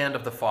right hand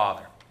of the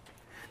Father.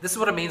 This is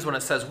what it means when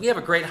it says we have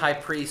a great high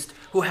priest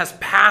who has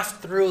passed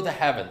through the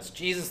heavens,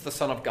 Jesus, the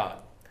Son of God.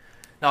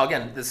 Now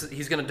again,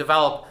 he's going to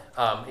develop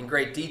in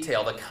great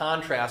detail the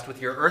contrast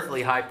with your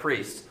earthly high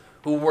priests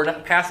who were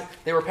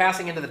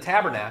passing into the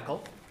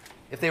tabernacle.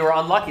 If they were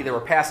unlucky, they were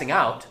passing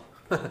out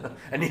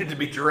and needed to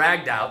be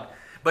dragged out.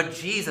 But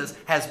Jesus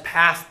has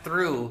passed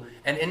through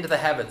and into the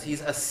heavens. He's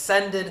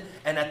ascended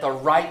and at the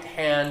right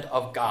hand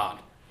of God.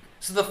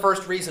 This is the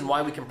first reason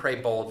why we can pray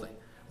boldly.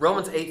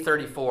 Romans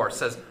 8:34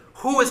 says,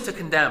 "Who is to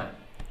condemn?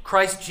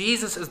 Christ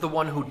Jesus is the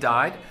one who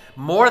died.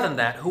 More than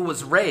that, who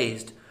was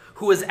raised,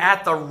 who is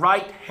at the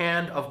right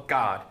hand of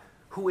God,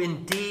 who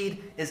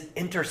indeed is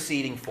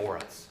interceding for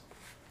us."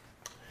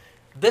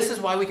 This is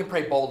why we can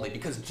pray boldly,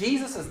 because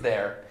Jesus is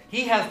there.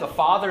 He has the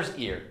Father's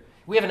ear.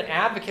 We have an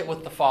advocate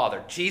with the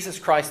Father, Jesus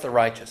Christ the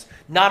righteous.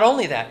 Not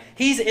only that,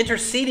 he's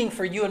interceding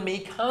for you and me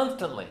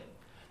constantly.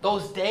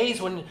 Those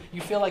days when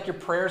you feel like your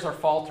prayers are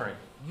faltering,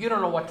 you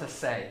don't know what to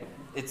say.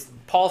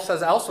 Paul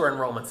says elsewhere in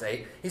Romans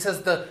 8, he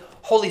says the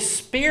Holy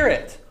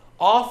Spirit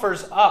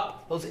offers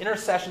up those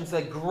intercessions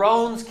that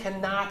groans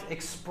cannot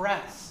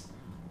express.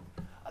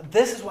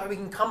 This is why we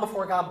can come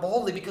before God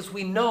boldly, because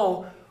we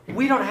know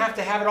we don't have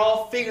to have it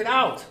all figured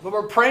out when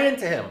we're praying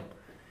to him.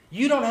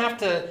 You don't have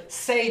to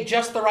say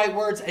just the right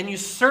words, and you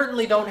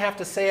certainly don't have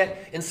to say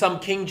it in some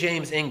King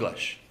James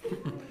English.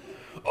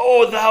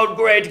 "Oh, thou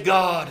great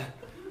God,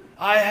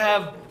 I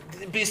have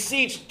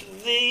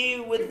beseeched thee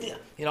with thee."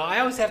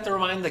 I always have to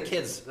remind the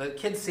kids. The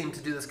kids seem to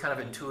do this kind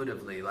of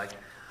intuitively, like,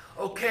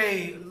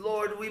 "Okay,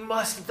 Lord, we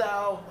must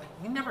thou."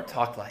 We never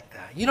talk like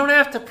that. You don't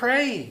have to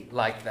pray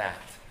like that.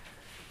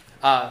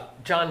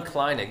 John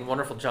Kleinig,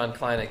 wonderful John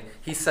Kleinig,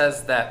 he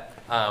says that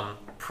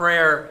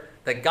prayer,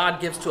 that God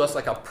gives to us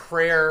like a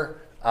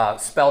prayer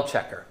spell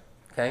checker,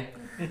 okay?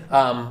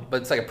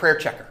 But it's like a prayer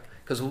checker.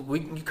 Because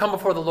you come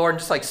before the Lord and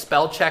just like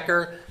spell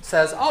checker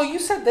says, "Oh, you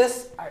said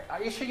this.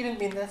 Are you sure you didn't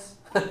mean this?"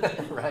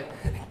 Right?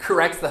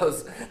 Corrects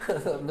those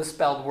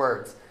misspelled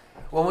words.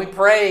 When we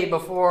pray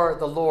before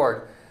the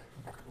Lord,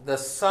 the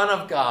Son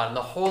of God and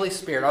the Holy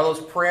Spirit are those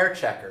prayer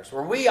checkers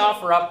where we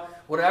offer up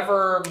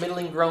whatever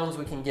middling groans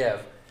we can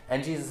give.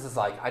 And Jesus is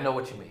like, "I know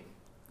what you mean.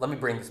 Let me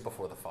bring this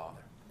before the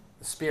Father."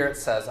 The Spirit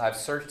says, "I've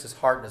searched his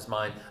heart and his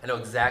mind. I know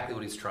exactly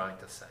what he's trying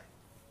to say."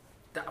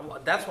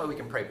 That's why we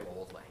can pray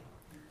boldly.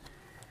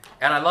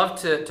 And I love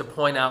to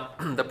point out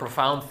the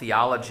profound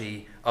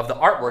theology of the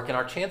artwork in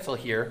our chancel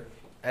here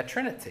at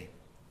Trinity.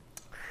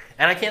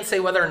 And I can't say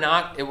whether or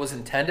not it was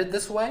intended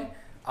this way,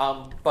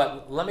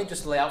 but let me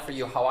just lay out for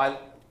you how I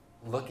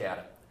look at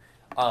it.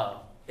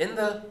 In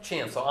the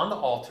chancel, on the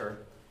altar,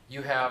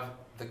 you have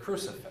the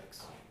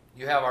crucifix.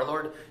 You have our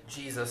Lord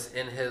Jesus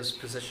in his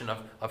position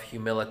of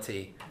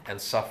humility and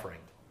suffering.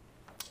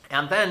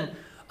 And then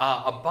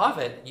above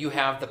it, you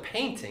have the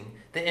painting,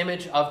 the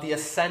image of the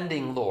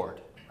ascending Lord,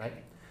 right?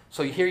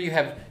 So here you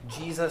have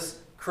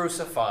Jesus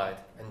crucified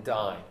and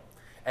dying.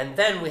 And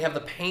then we have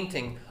the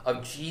painting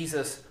of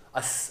Jesus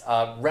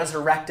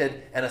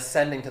resurrected and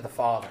ascending to the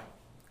Father.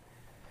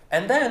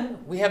 And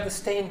then we have the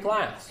stained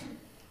glass.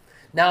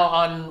 Now,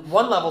 on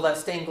one level, that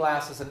stained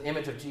glass is an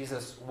image of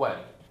Jesus when?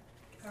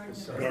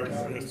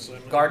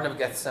 Garden of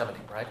Gethsemane,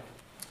 right?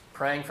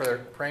 Praying for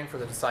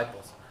the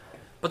disciples.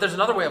 But there's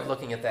another way of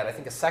looking at that. I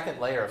think a second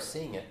layer of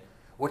seeing it,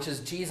 which is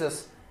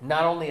Jesus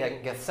not only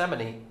at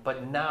Gethsemane,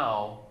 but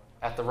now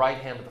at the right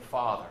hand of the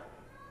Father,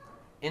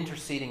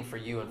 interceding for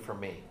you and for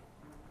me.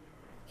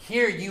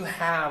 Here you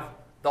have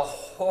the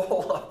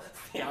whole of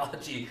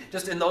theology,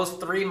 just in those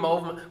 3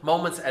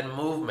 moments and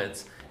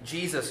movements.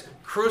 Jesus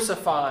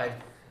crucified,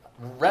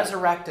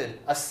 resurrected,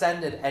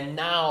 ascended, and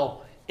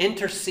now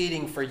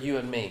interceding for you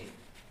and me.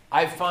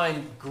 I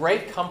find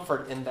great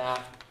comfort in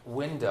that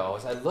window.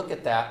 As I look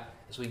at that,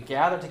 as we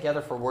gather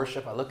together for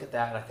worship, I look at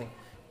that and I think,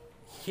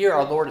 here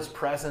our Lord is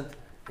present,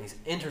 and he's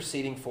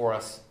interceding for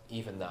us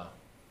even now.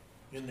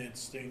 In that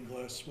stained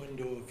glass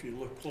window, if you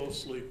look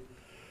closely,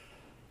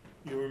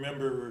 You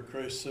remember where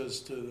Christ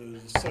says to the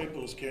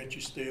disciples, "Can't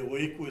you stay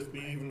awake with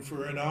me even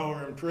for an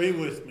hour and pray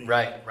with me?"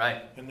 Right.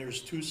 And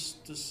there's two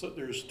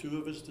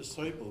of his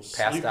disciples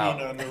Passed sleeping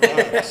out. on the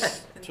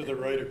rocks to the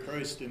right of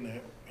Christ in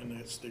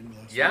that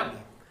stimulus. Yeah.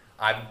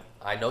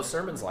 I know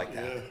sermons like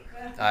that.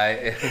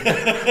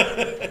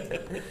 Yeah.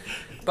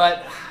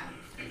 But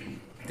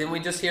didn't we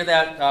just hear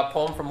that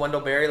poem from Wendell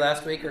Berry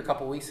last week or a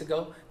couple weeks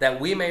ago? That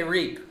we may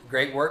reap,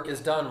 great work is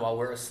done while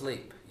we're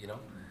asleep. You know,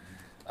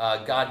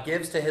 God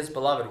gives to His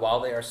beloved while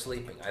they are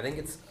sleeping. I think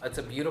it's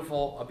a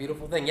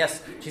beautiful thing.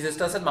 Yes, Jesus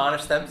does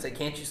admonish them, say,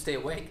 "Can't you stay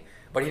awake?"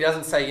 But He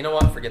doesn't say, "You know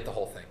what? Forget the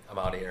whole thing. I'm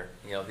out of here.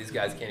 You know, these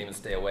guys can't even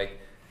stay awake."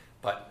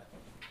 But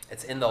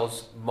it's in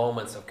those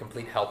moments of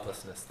complete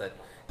helplessness that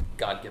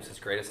God gives His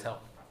greatest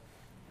help.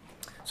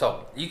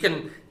 So you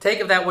can take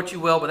of that what you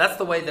will, but that's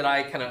the way that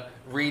I kind of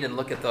read and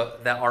look at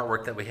that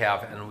artwork that we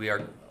have, and we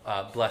are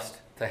blessed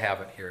to have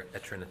it here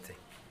at Trinity.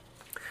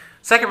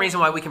 Second reason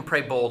why we can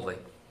pray boldly.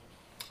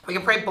 We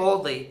can pray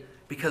boldly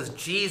because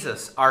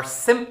Jesus, our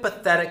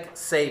sympathetic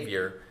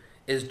Savior,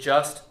 is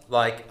just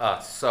like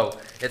us. So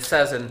it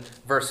says in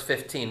verse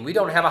 15, "We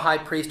don't have a high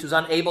priest who's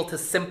unable to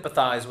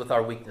sympathize with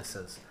our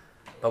weaknesses,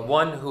 but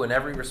one who in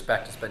every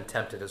respect has been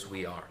tempted as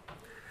we are."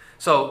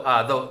 So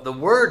the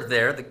word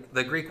there,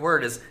 the Greek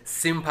word is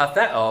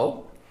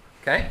sympatheo,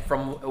 okay,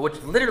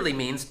 which literally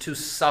means to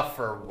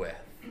suffer with.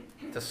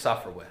 To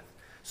suffer with.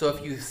 So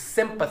if you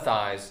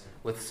sympathize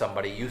with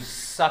somebody, you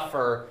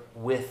suffer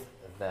with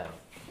them.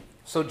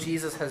 So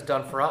Jesus has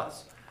done for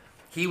us.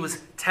 He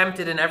was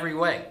tempted in every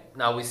way.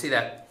 Now we see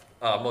that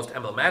most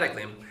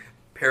emblematically and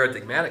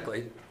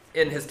paradigmatically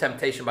in his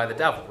temptation by the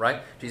devil,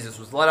 right? Jesus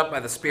was led up by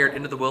the Spirit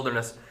into the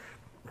wilderness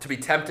to be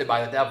tempted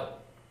by the devil.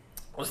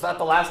 Was that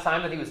the last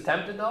time that he was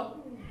tempted, though?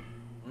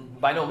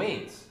 By no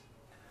means.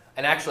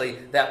 And actually,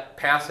 that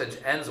passage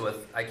ends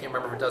with, I can't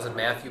remember if it does in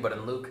Matthew, but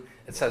in Luke,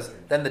 it says,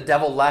 "Then the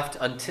devil left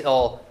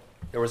until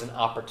there was an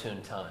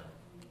opportune time."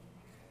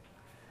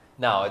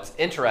 Now, it's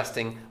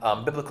interesting,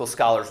 biblical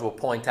scholars will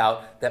point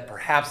out that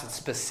perhaps it's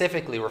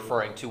specifically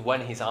referring to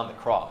when he's on the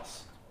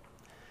cross.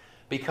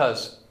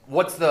 Because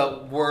what's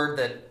the word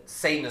that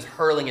Satan is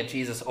hurling at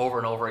Jesus over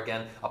and over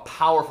again? A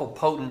powerful,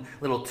 potent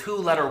little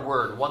two-letter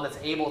word, one that's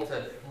able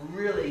to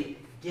really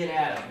get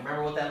at him.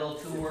 Remember what that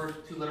little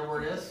two-letter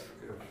word is?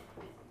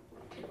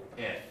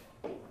 If.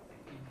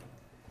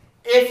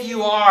 If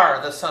you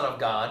are the Son of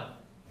God,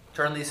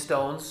 turn these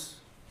stones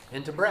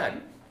into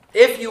bread.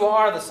 If you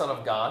are the Son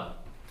of God,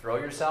 throw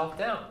yourself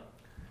down.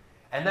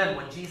 And then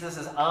when Jesus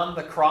is on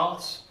the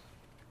cross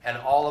and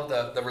all of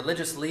the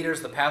religious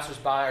leaders, the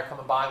passersby are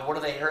coming by, what are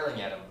they hurling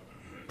at him?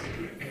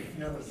 If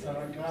you're the Son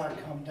of God,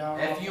 come down.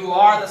 If you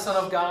are the Son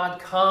of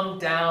God, come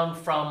down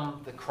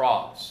from the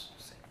cross.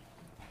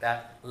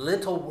 That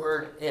little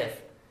word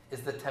 "if"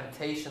 is the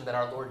temptation that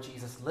our Lord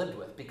Jesus lived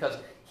with, because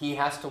he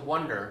has to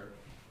wonder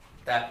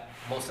that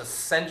most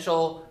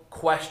essential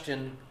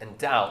question and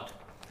doubt: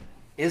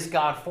 is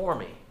God for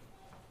me?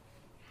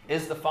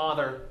 Is the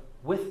Father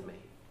with me?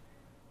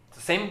 It's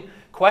the same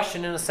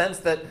question in a sense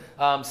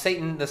that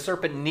Satan, the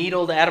serpent,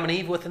 needled Adam and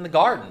Eve with in the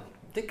garden.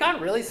 Did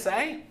God really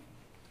say?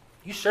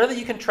 You sure that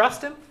you can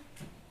trust him?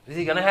 Is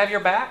he going to have your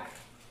back?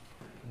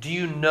 Do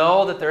you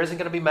know that there isn't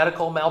going to be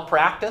medical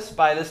malpractice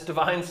by this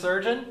divine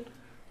surgeon?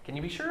 Can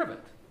you be sure of it?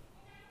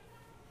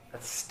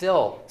 That's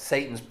still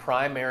Satan's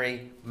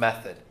primary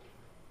method,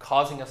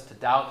 causing us to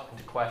doubt and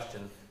to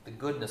question the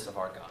goodness of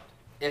our God.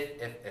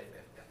 If.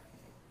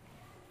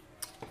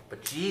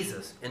 But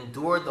Jesus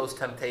endured those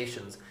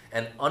temptations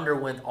and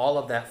underwent all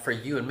of that for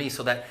you and me,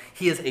 so that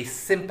he is a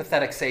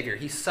sympathetic Savior.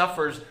 He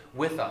suffers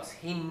with us.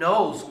 He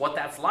knows what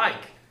that's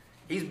like.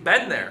 He's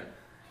been there.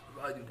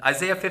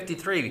 Isaiah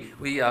 53,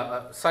 we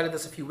cited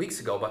this a few weeks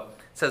ago, but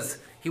it says,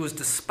 "He was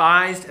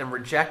despised and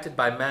rejected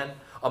by men,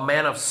 a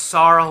man of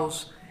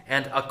sorrows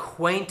and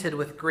acquainted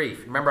with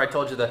grief." Remember I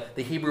told you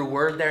the Hebrew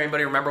word there?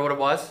 Anybody remember what it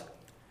was?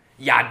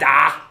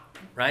 Yada,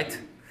 right?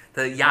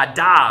 The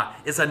yada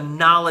is a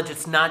knowledge.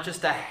 It's not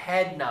just a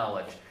head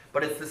knowledge,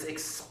 but it's this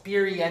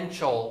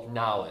experiential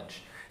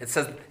knowledge. It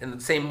says in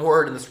the same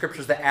word in the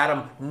scriptures that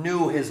Adam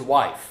knew his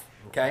wife.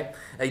 Okay?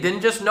 He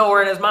didn't just know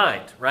her in his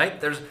mind,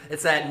 right?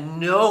 It's that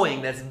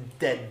knowing that's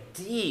that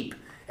deep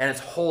and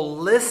it's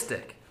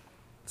holistic.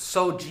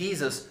 So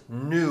Jesus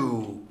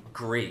knew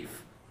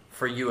grief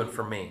for you and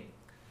for me.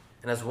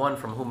 And as one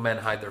from whom men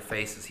hide their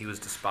faces, he was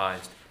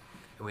despised,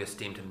 and we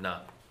esteemed him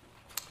not.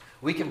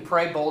 We can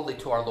pray boldly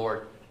to our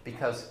Lord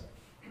because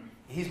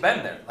he's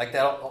been there. Like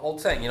that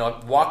old saying,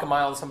 walk a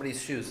mile in somebody's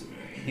shoes.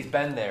 He's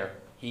been there.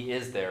 He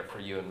is there for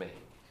you and me.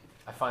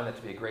 I find that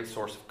to be a great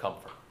source of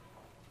comfort.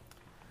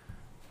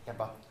 Yeah,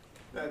 Bob?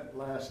 That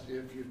last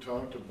 "if" you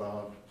talked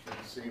about, it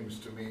seems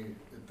to me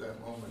at that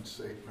moment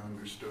Satan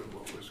understood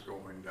what was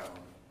going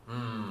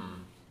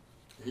down.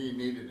 He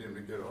needed him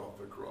to get off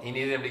the cross. He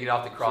needed him to get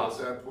off the cross.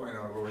 So at that point,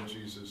 our Lord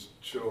Jesus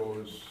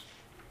chose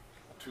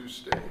to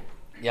stay.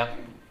 Yeah.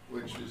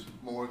 Which is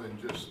more than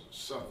just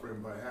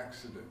suffering by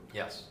accident.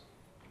 Yes.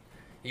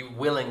 He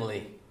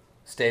willingly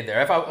stayed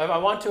there. If I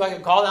want to, I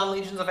can call down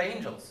legions of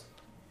angels.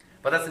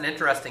 But that's an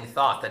interesting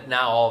thought that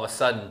now all of a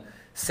sudden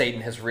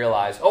Satan has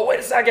realized, oh, wait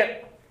a second.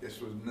 This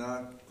was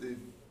not the.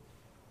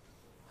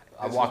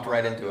 I this walked is my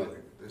right into undoing.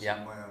 it. This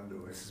Yeah. is my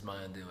undoing. This is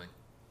my undoing.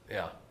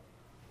 Yeah.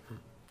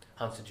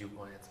 Hans, did you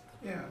want to answer?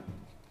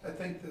 Yeah, I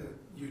think that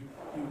you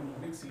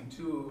mixing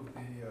two of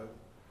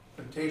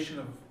the temptation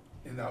of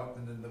out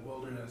in the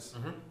wilderness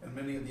Mm-hmm. and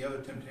many of the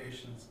other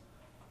temptations.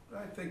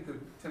 I think the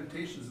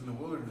temptations in the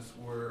wilderness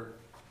were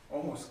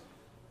almost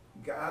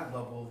God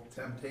level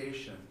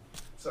temptation.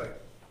 It's like,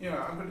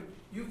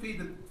 you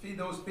feed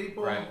those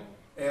people, Right.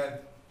 and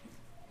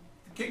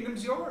the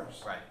kingdom's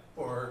yours. Right.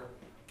 Or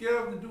get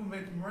up and do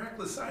a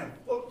miraculous sign,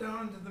 float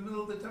down into the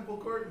middle of the temple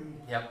court, and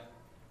Yep.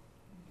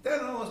 then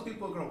all those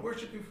people are going to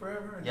worship you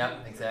forever. And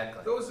Yep,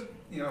 exactly. those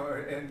are,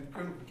 and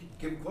going to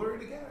give glory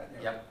to God.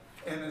 Yep.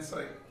 And it's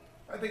like,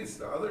 I think it's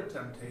the other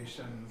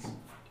temptations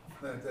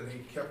that he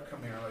kept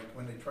coming out, like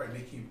when they tried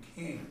making you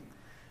king.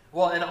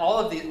 Well, and all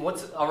of the,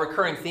 what's a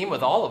recurring theme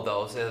with all of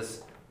those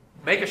is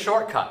make a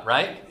shortcut,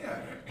 right? Yeah.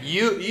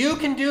 You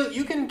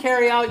can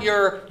carry out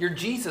your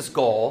Jesus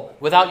goal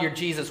without your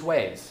Jesus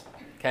ways.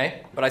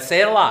 Okay? But I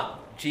say it a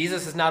lot.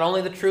 Jesus is not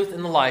only the truth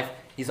and the life,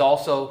 he's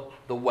also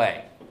the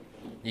way.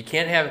 You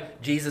can't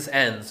have Jesus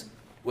ends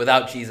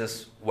without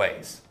Jesus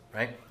ways,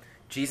 right?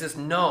 Jesus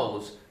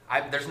knows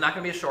there's not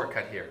going to be a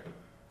shortcut here.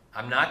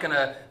 I'm not going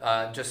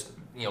to just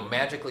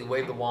magically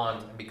wave the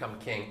wand and become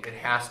king. It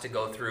has to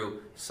go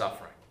through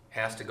suffering. It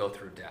has to go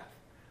through death.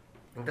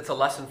 I think that's a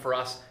lesson for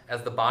us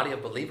as the body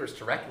of believers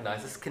to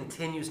recognize this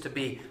continues to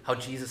be how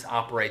Jesus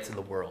operates in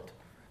the world.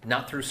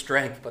 Not through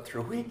strength, but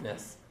through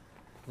weakness.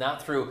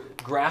 Not through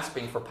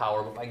grasping for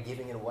power, but by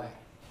giving it away.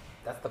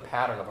 That's the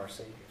pattern of our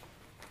Savior.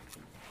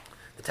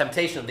 The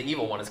temptation of the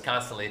evil one is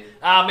constantly,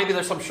 maybe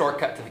there's some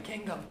shortcut to the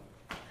kingdom.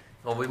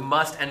 Well, we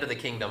must enter the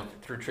kingdom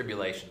through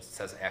tribulations, it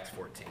says Acts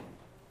 14.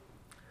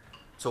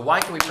 So why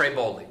can we pray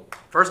boldly?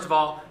 First of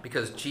all,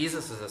 because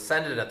Jesus is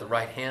ascended at the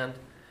right hand.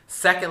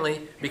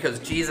 Secondly, because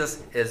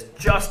Jesus is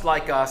just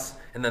like us.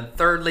 And then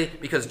thirdly,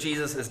 because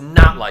Jesus is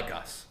not like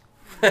us.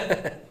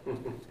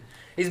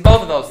 He's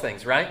both of those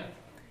things, right?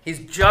 He's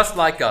just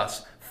like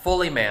us,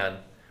 fully man,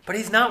 but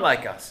he's not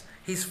like us.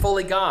 He's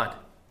fully God.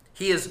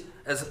 He is,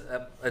 as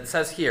it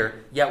says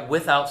here, yet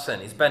without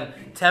sin. He's been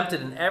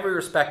tempted in every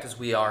respect as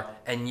we are,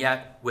 and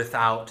yet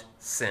without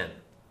sin.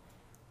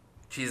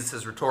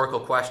 Jesus' rhetorical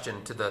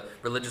question to the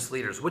religious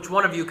leaders, which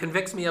one of you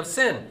convicts me of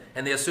sin?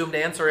 And the assumed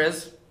answer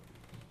is,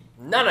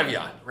 none of you,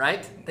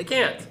 right? They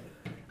can't.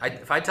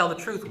 If I tell the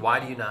truth, why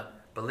do you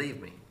not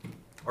believe me?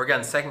 Or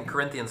again, 2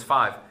 Corinthians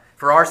 5,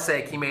 for our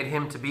sake he made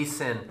him to be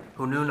sin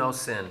who knew no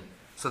sin,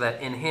 so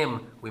that in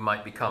him we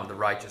might become the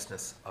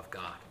righteousness of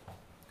God.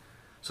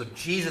 So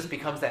Jesus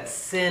becomes that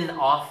sin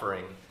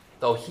offering,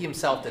 though he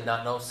himself did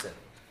not know sin.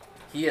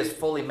 He is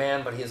fully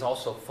man, but he is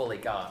also fully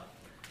God.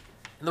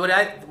 And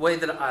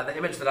the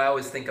image that I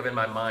always think of in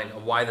my mind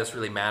of why this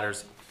really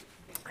matters,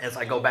 as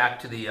I go back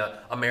to the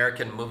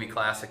American movie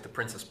classic, The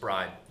Princess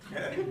Bride.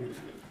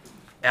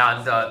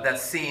 And that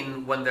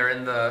scene when they're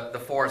in the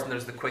forest and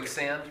there's the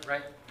quicksand,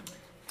 right?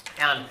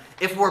 And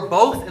if we're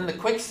both in the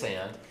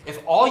quicksand, if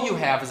all you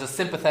have is a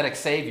sympathetic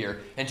Savior,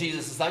 and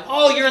Jesus is like,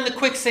 oh, you're in the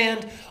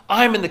quicksand,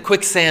 I'm in the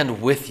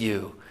quicksand with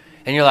you.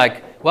 And you're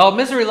like, well,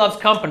 misery loves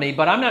company,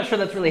 but I'm not sure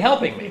that's really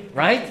helping me,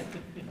 right?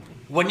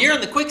 When you're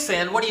in the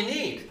quicksand, what do you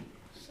need?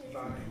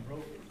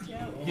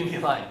 You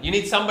need line. You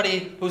need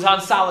somebody who's on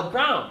solid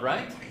ground,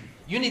 right?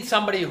 You need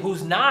somebody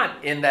who's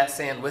not in that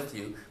sand with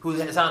you, who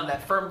is on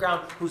that firm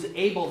ground, who's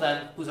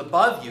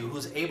above you,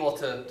 who's able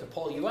to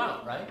pull you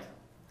out, right?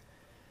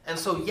 And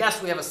so,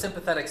 yes, we have a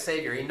sympathetic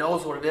Savior. He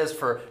knows what it is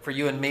for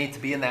you and me to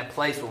be in that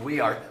place where we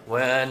are.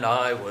 When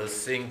I was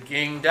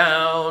sinking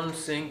down,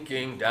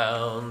 sinking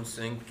down,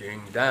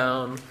 sinking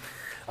down.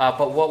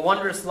 But what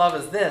wondrous love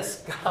is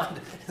this? God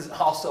is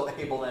also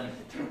able then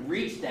to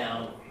reach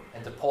down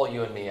and to pull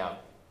you and me out.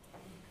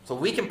 So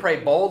we can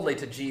pray boldly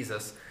to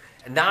Jesus,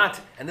 and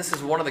this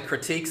is one of the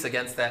critiques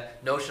against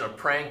that notion of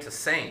praying to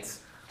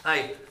saints.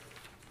 A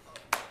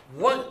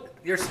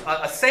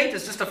saint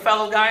is just a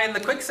fellow guy in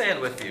the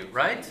quicksand with you,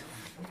 right?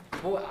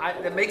 Well,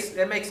 it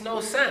makes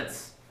no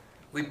sense.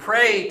 We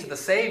pray to the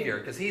Savior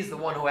because he's the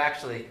one who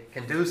actually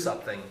can do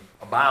something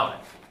about it.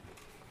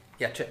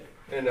 Yeah, Chip.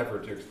 In an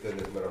effort to extend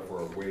this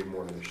metaphor way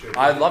more than it should.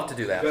 I'd love to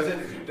do that.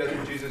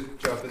 Doesn't Jesus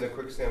jump in the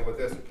quicksand with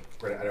us?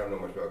 I don't know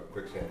much about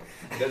quicksand.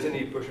 Doesn't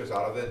he push us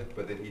out of it,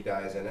 but then he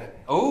dies in it?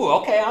 Oh,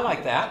 okay, I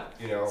like that.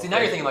 You know. See, now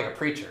you're thinking like a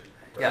preacher.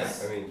 Right?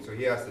 Yes. I mean, so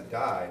he has to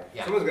die.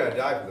 Yeah. Someone's got to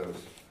die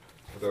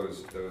for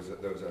those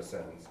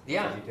sins.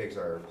 Yeah. So he takes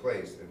our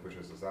place and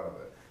pushes us out of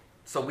it.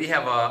 So we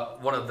have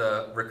one of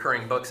the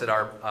recurring books at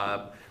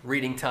our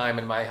reading time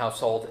in my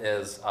household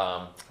is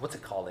what's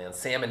it called?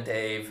 Sam and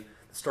Dave.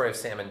 The story of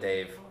Sam and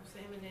Dave.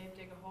 Sam and Dave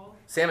dig a hole?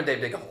 Sam and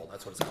Dave dig a hole,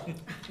 that's what it's called.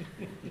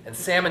 And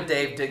Sam and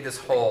Dave dig this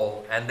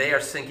hole, and they are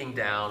sinking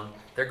down.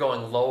 They're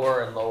going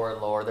lower and lower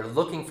and lower. They're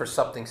looking for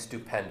something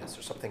stupendous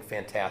or something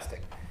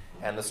fantastic.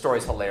 And the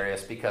story's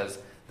hilarious because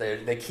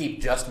they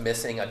keep just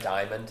missing a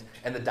diamond,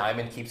 and the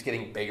diamond keeps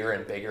getting bigger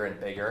and bigger and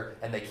bigger,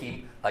 and they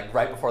keep, like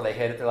right before they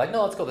hit it, they're like,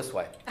 no, let's go this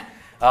way.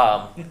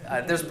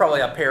 There's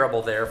probably a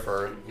parable there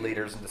for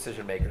leaders and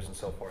decision makers and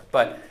so forth.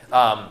 But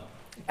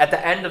at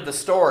the end of the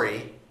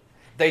story,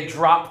 they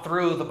drop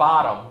through the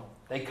bottom.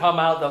 They come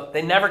out,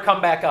 they never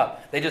come back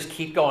up. They just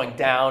keep going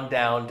down,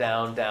 down,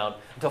 down, down,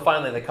 until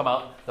finally they come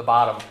out the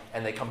bottom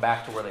and they come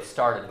back to where they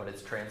started, but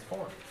it's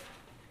transformed.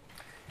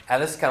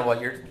 And this is kind of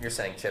what you're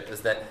saying, Chip,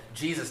 is that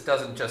Jesus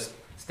doesn't just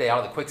stay out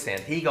of the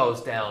quicksand. He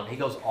goes down, he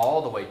goes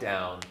all the way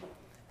down,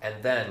 and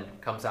then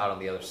comes out on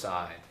the other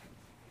side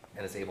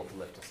and is able to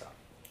lift us up.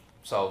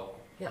 So,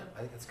 yeah, I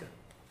think that's good.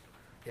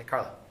 Yeah,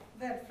 Carla.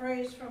 That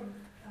phrase from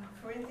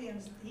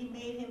Corinthians, he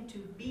made him to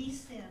be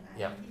sin.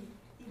 Yeah.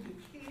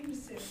 He became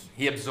sin,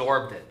 He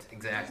absorbed it,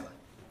 exactly.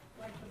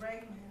 like the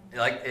ragman.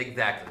 Like,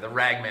 exactly. The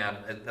ragman,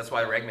 that's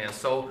why ragman is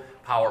so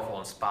powerful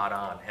and spot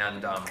on.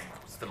 And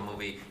it's the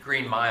movie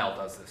Green Mile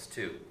does this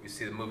too. You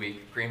see the movie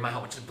Green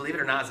Mile, which is, believe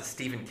it or not, is a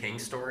Stephen King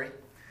story.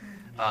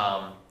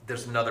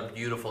 There's another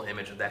beautiful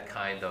image of that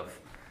kind of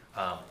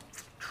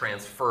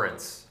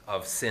transference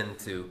of sin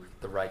to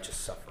the righteous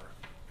sufferer.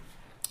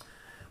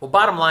 Well,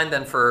 bottom line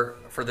then for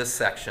this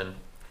section,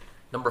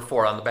 number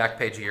 4 on the back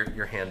page of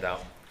your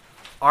handout.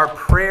 Our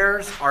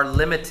prayers are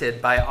limited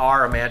by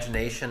our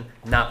imagination,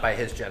 not by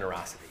his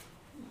generosity.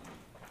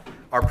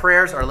 Our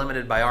prayers are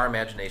limited by our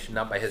imagination,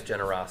 not by his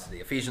generosity.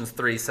 Ephesians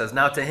 3 says,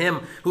 now to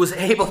him who is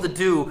able to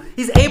do,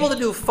 he's able to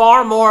do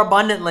far more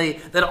abundantly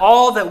than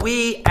all that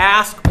we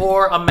ask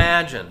or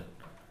imagine.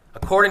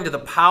 According to the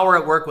power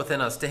at work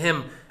within us, to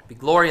him be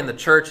glory in the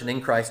church and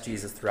in Christ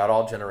Jesus throughout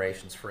all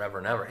generations, forever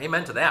and ever.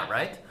 Amen to that,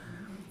 right?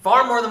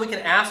 Far more than we can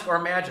ask or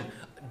imagine.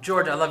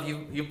 George, I love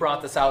you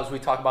brought this out as we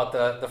talk about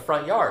the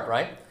front yard,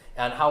 right?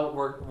 And how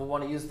we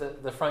want to use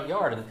the front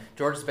yard. And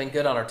George has been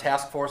good on our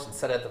task force and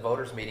said at the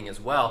voters meeting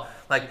as well.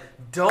 Like,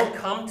 don't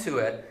come to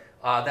it,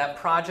 that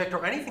project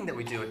or anything that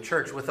we do at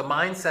church with a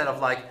mindset of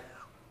like,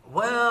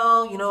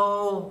 well,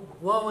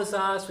 woe is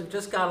us, we've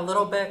just got a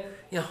little bit,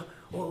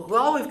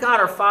 all we've got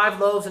are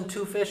 5 loaves and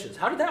 2 fishes.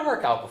 How did that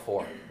work out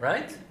before,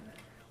 right?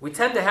 We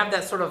tend to have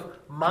that sort of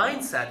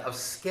mindset of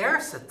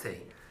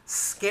scarcity.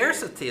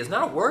 Scarcity is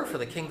not a word for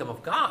the kingdom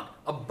of God.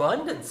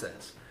 Abundance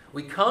is.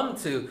 We come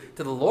to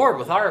the Lord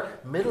with our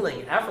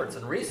middling efforts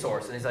and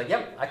resources, and he's like,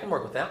 yep, I can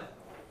work with that.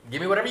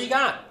 Give me whatever you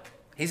got.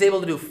 He's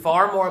able to do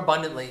far more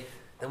abundantly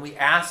than we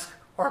ask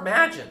or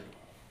imagine.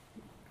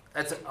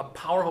 That's a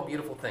powerful,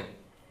 beautiful thing.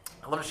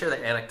 I want to share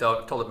that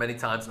anecdote. I've told it many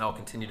times, and I'll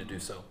continue to do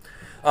so.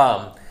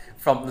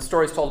 From the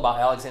stories told about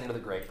Alexander the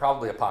Great,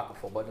 probably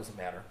apocryphal, but it doesn't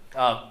matter.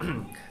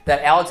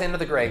 That Alexander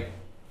the Great,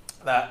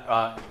 that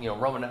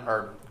Roman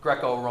or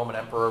Greco-Roman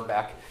emperor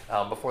back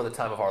before the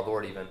time of our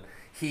Lord, even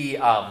he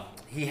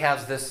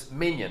has this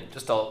minion,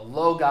 just a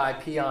low guy,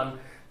 peon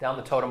down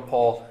the totem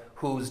pole,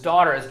 whose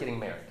daughter is getting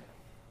married,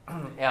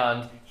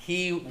 and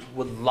he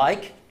would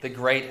like the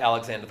great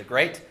Alexander the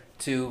Great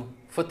to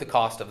foot the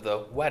cost of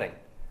the wedding.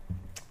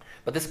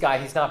 But this guy,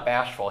 he's not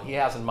bashful. He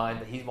has in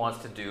mind that he wants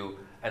to do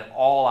an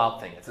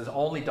all-out thing. It's his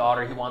only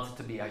daughter. He wants it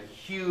to be a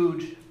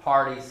huge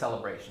party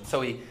celebration.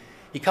 So he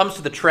comes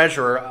to the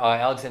treasurer,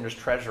 Alexander's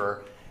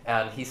treasurer,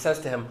 and he says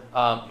to him,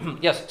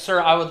 yes,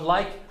 sir, I would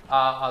like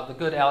the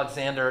good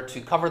Alexander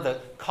to cover the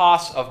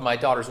costs of my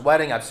daughter's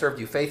wedding. I've served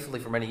you faithfully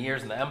for many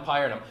years in the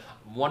empire, and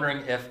I'm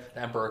wondering if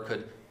the emperor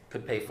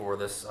could pay for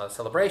this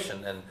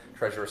celebration. And the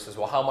treasurer says,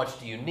 well, how much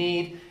do you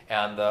need?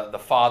 And the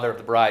father of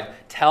the bride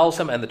tells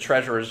him, and the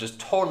treasurer is just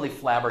totally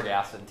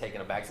flabbergasted and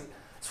taken aback. Says,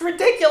 it's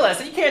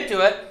ridiculous. You can't do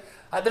it.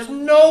 There's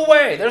no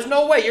way. There's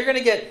no way. You're going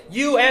to get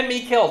you and me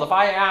killed if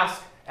I ask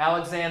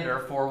Alexander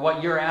for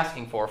what you're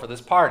asking for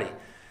this party.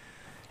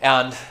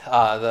 And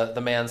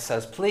the man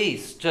says,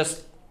 please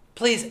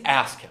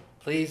ask him.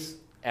 Please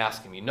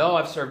ask him.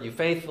 I've served you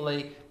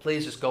faithfully.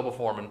 Please just go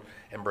before him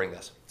and bring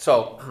this.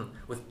 So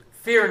with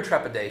fear and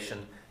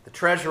trepidation, the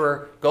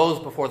treasurer goes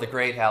before the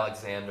great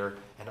Alexander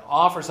and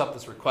offers up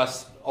this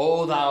request.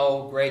 O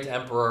thou great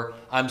emperor,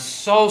 I'm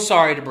so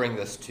sorry to bring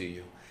this to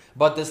you.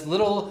 But this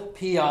little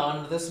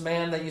peon, this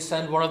man that you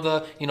send one of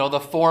the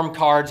form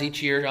cards each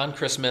year on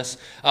Christmas,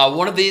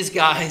 one of these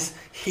guys,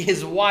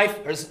 his wife,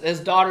 or his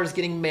daughter is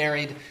getting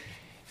married,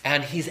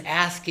 and he's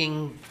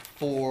asking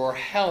for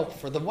help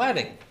for the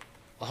wedding.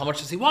 Well, how much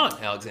does he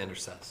want? Alexander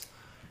says.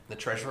 The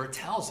treasurer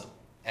tells him.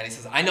 And he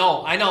says, I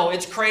know,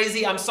 it's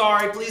crazy. I'm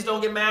sorry. Please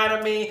don't get mad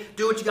at me.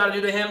 Do what you got to do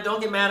to him. Don't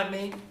get mad at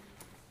me.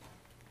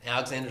 And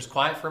Alexander's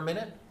quiet for a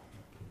minute,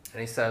 and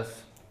he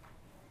says,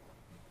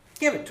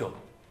 give it to him.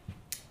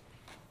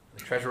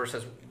 The treasurer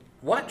says,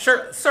 what?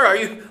 Sure, sir,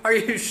 are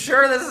you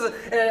sure this is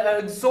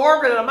an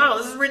exorbitant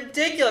amount? This is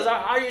ridiculous.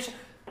 Are you sure?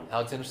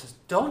 Alexander says,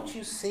 don't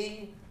you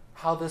see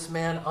how this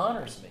man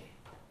honors me?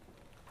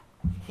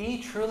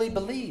 He truly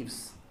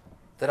believes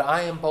that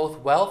I am both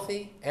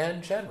wealthy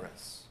and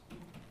generous.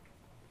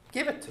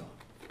 Give it to him.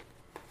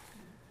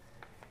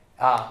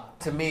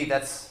 To me,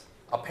 that's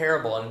a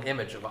parable and an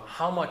image of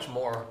how much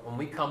more when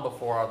we come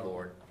before our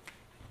Lord.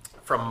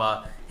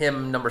 From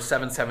hymn number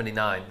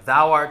 779,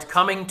 Thou art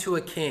coming to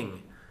a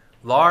king,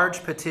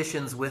 large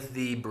petitions with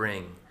thee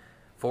bring.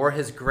 For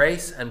his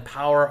grace and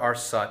power are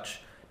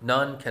such,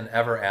 none can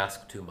ever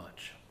ask too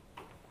much.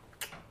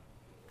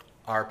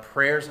 our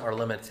prayers are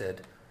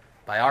limited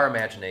by our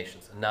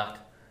imaginations and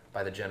not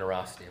by the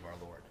generosity of our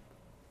Lord.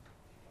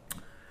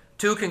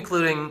 2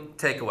 concluding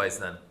takeaways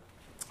then.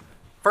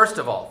 First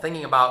of all,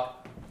 thinking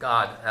about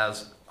God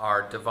as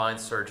our divine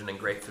surgeon and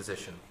great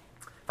physician.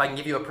 If I can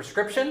give you a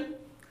prescription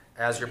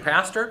as your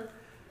pastor,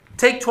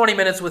 take 20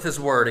 minutes with his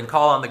word and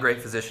call on the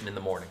great physician in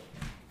the morning.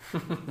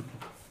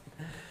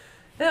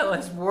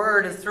 His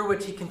word is through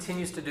which he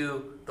continues to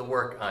do the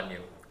work on you.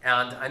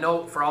 And I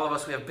know for all of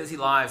us, we have busy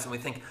lives and we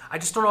think, I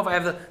just don't know if I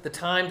have the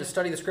time to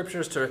study the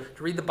scriptures, to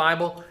read the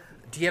Bible.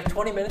 Do you have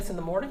 20 minutes in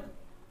the morning?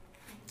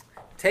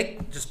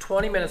 Take just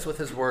 20 minutes with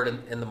his word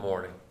in the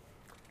morning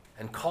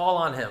and call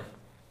on him.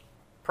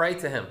 Pray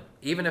to him.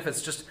 Even if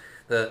it's just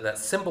that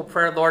simple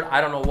prayer, Lord,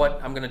 I don't know what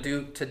I'm going to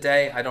do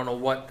today. I don't know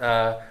what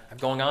I'm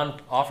going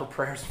on. Offer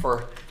prayers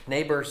for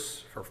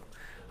neighbors, for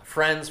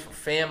friends, for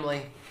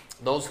family,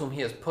 those whom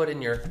he has put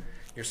in your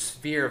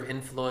sphere of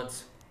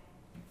influence.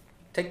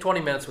 Take 20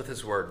 minutes with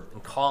his word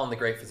and call on the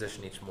great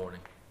physician each morning.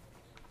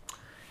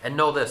 And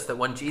know this, that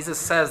when Jesus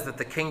says that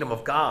the kingdom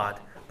of God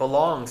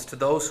belongs to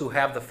those who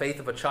have the faith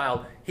of a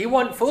child, he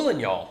wasn't fooling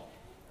y'all.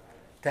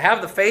 To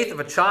have the faith of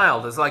a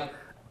child is like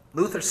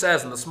Luther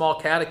says in the Small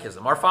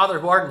Catechism, Our Father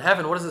who art in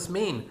heaven, what does this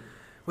mean?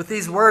 With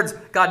these words,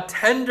 God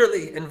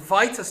tenderly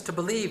invites us to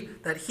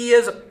believe that he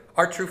is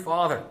our true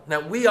Father,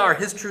 that we are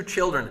his true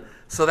children,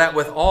 so that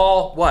with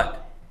all,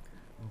 what?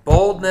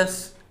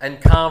 Boldness and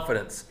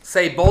confidence.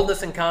 Say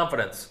boldness and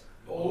confidence.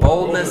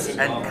 Boldness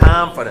and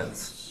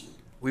confidence.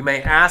 We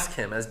may ask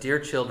him as dear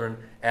children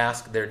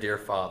ask their dear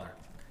Father.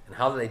 And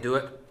how do they do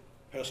it?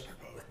 Pastor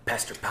Power. With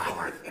pastor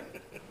power.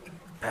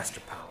 Pastor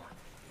power.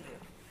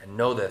 And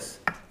know this,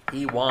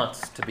 he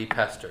wants to be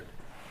pestered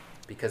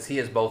because he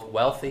is both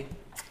wealthy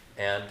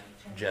and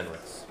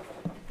generous.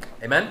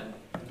 Amen?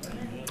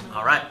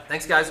 All right.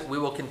 Thanks, guys. We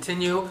will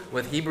continue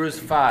with Hebrews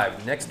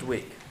 5 next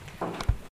week.